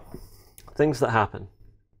 so things that happen.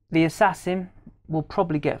 The assassin will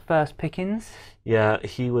probably get first pickings. Yeah,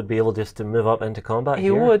 he would be able just to move up into combat.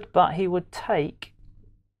 He would, but he would take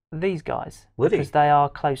these guys. Would he? Because they are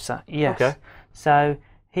closer. Yes. Okay. So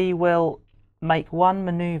he will make 1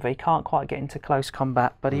 maneuver. He can't quite get into close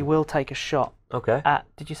combat, but he will take a shot. Okay. At,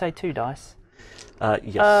 did you say 2 dice?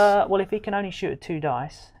 Yes. Well, if he can only shoot at 2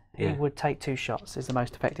 dice, he would take 2 shots. Is the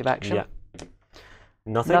most effective action. Yeah.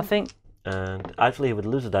 Nothing. And actually, he would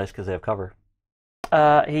lose a dice because they have cover.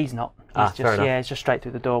 He's not. He's fair enough. Yeah, it's just straight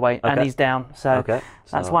through the doorway, Okay. and he's down. So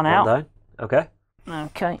that's 1 out. Down. Okay.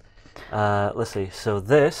 Okay. Let's see. So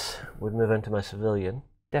this would move into my civilian.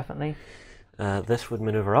 Definitely. This would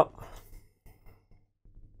maneuver up.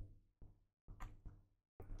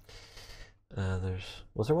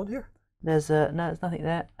 Was there one here? There's there's nothing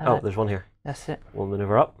there. There's one here. That's it. We'll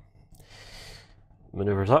maneuver up.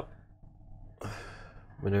 Maneuvers up.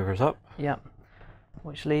 Maneuvers up. Yeah.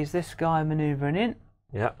 Which leaves this guy manoeuvring in.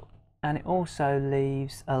 Yeah. And it also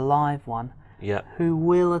leaves a live one. Yeah. Who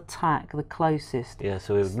will attack the closest. Yeah,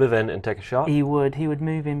 so he would move in and take a shot. He would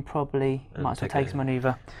move in probably. And might as well take his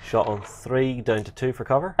manoeuvre. Shot on 3 down to 2 for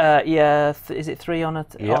cover. Yeah. Is it 3 on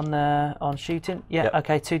shooting? Yeah. Yep.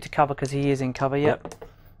 Okay, 2 to cover because he is in cover. Yep.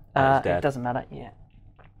 It doesn't matter. Yeah.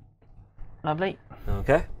 Lovely.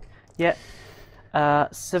 Okay. Yeah.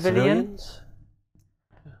 Civilian.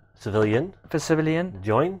 Civilian. For civilian.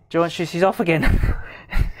 Join. She's off again.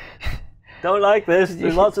 Don't like this.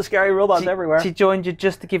 There's lots of scary robots everywhere. She joined you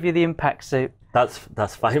just to give you the impact suit. That's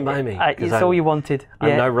fine by me. It's all you wanted.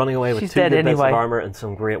 I'm now running away with 2 good bits of armor and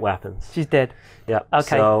some great weapons. She's dead. Yeah.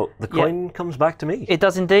 Okay. So the coin comes back to me. It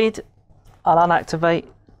does indeed. I'll unactivate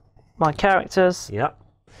my characters. Yeah.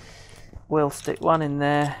 We'll stick one in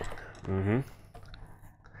there. Mm-hmm.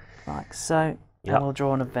 Like so. And we'll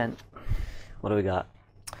draw an event. What do we got?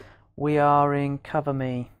 We are in Cover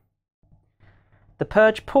Me. The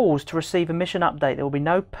Purge paused to receive a mission update. There will be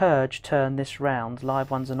no Purge turn this round. Live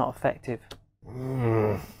ones are not effective.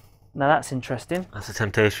 Now that's interesting. That's a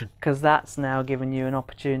temptation. Because that's now giving you an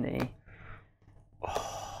opportunity.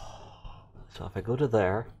 So if I go to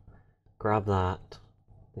there, grab that,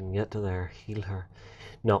 then get to there, heal her.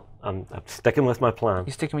 No, I'm sticking with my plan.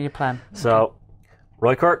 You're sticking with your plan. So,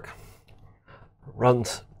 Roy Kirk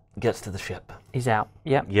runs, gets to the ship. He's out.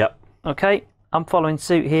 Yep. Yep. Okay, I'm following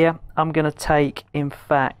suit here. I'm going to take, in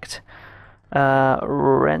fact,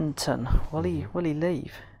 Renton. Will he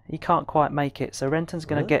leave? He can't quite make it, so Renton's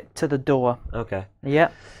going to get to the door. Okay.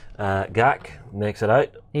 Yep. Gak makes it out.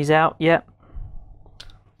 He's out. Yep.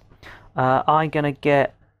 I'm going to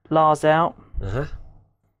get Lars out. Uh-huh.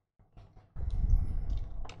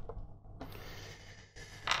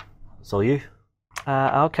 So you?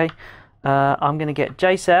 Okay. I'm going to get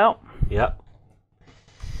Jace out. Yep.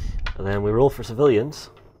 And then we roll for civilians.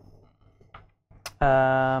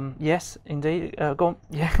 Yes, indeed. Go on.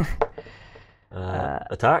 Yeah.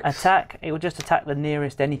 Attacks. Attack. It will just attack the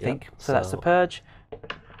nearest anything. Yep. So that's the Purge.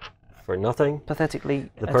 For nothing. Pathetically.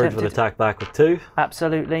 The Purge would attack back with 2. Red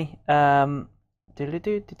Absolutely. and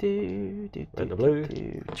blue.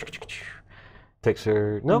 Takes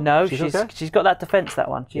her. No, she's okay. She's got that defense. That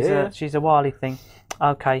one. She's a wily thing.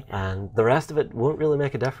 Okay. And the rest of it won't really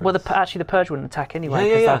make a difference. Well, actually, the Purge wouldn't attack anyway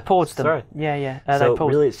because I paused them. Sorry. Yeah. So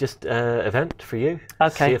really, it's just event for you.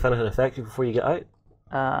 Okay. See if anything affects you before you get out.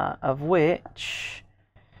 Of which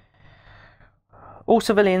all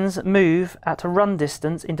civilians move at a run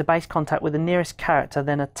distance into base contact with the nearest character,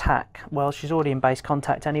 then attack. Well, she's already in base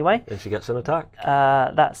contact anyway. And she gets an attack.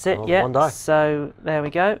 That's it. Yeah. 1 die. So there we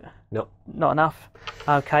go. Nope. Not enough.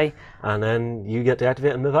 Okay. And then you get to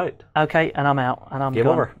activate and move out. Okay, and I'm out, and I'm Game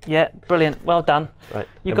gone. over. Yeah, brilliant. Well done. Right.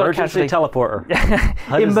 You've Emergency got teleporter.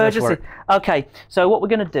 How does Emergency. this work? Okay, so what we're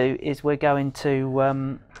going to do is we're going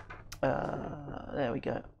to there we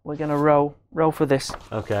go. We're going to roll for this.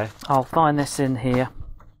 Okay. I'll find this in here.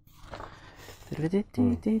 This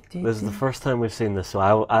is the first time we've seen this, so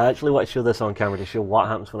I actually want to show this on camera to show what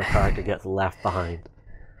happens when a character gets left behind.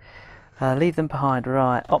 Leave them behind,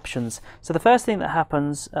 right. Options. So the first thing that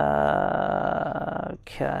happens,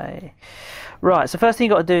 okay. Right, so first thing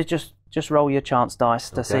you've got to do is just roll your chance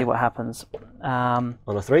dice to see what happens. On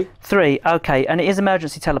a 3? 3, okay, and it is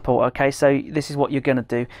emergency teleport, okay, so this is what you're going to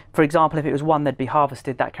do. For example, if it was 1, they'd be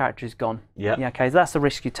harvested, that character is gone. Yeah. Okay, so that's the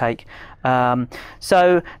risk you take.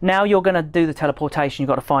 So now you're going to do the teleportation, you've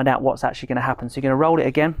got to find out what's actually going to happen. So you're going to roll it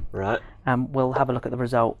again. Right. And we'll have a look at the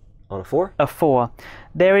result. On a 4? A 4.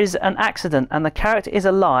 There is an accident and the character is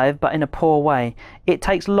alive but in a poor way. It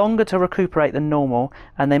takes longer to recuperate than normal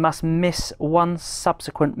and they must miss 1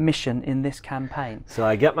 subsequent mission in this campaign. So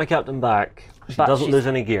I get my captain back. She doesn't lose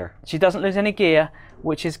any gear. She doesn't lose any gear,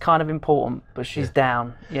 which is kind of important, but she's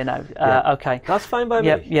down, you know. Okay. That's fine by me.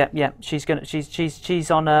 Yep.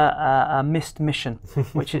 She's on a missed mission,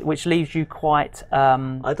 which leaves you quite. I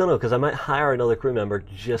don't know, because I might hire another crew member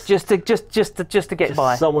just to get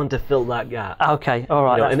by. Someone to fill that gap. Okay. All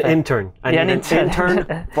right. You know, an intern. I need an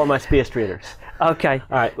intern for my space traders. Okay.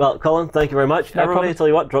 All right. Well, Colin, thank you very much. No Everybody, problem. tell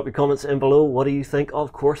you what, drop your comments in below. What do you think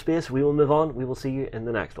of Core Space? We will move on. We will see you in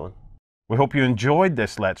the next one. We hope you enjoyed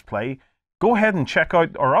this Let's Play. Go ahead and check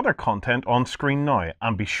out our other content on screen now,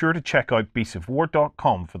 and be sure to check out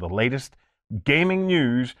beastsofwar.com for the latest gaming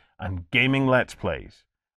news and gaming Let's Plays.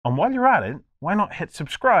 And while you're at it, why not hit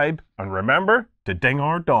subscribe and remember to ding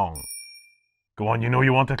our dong. Go on, you know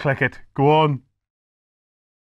you want to click it. Go on.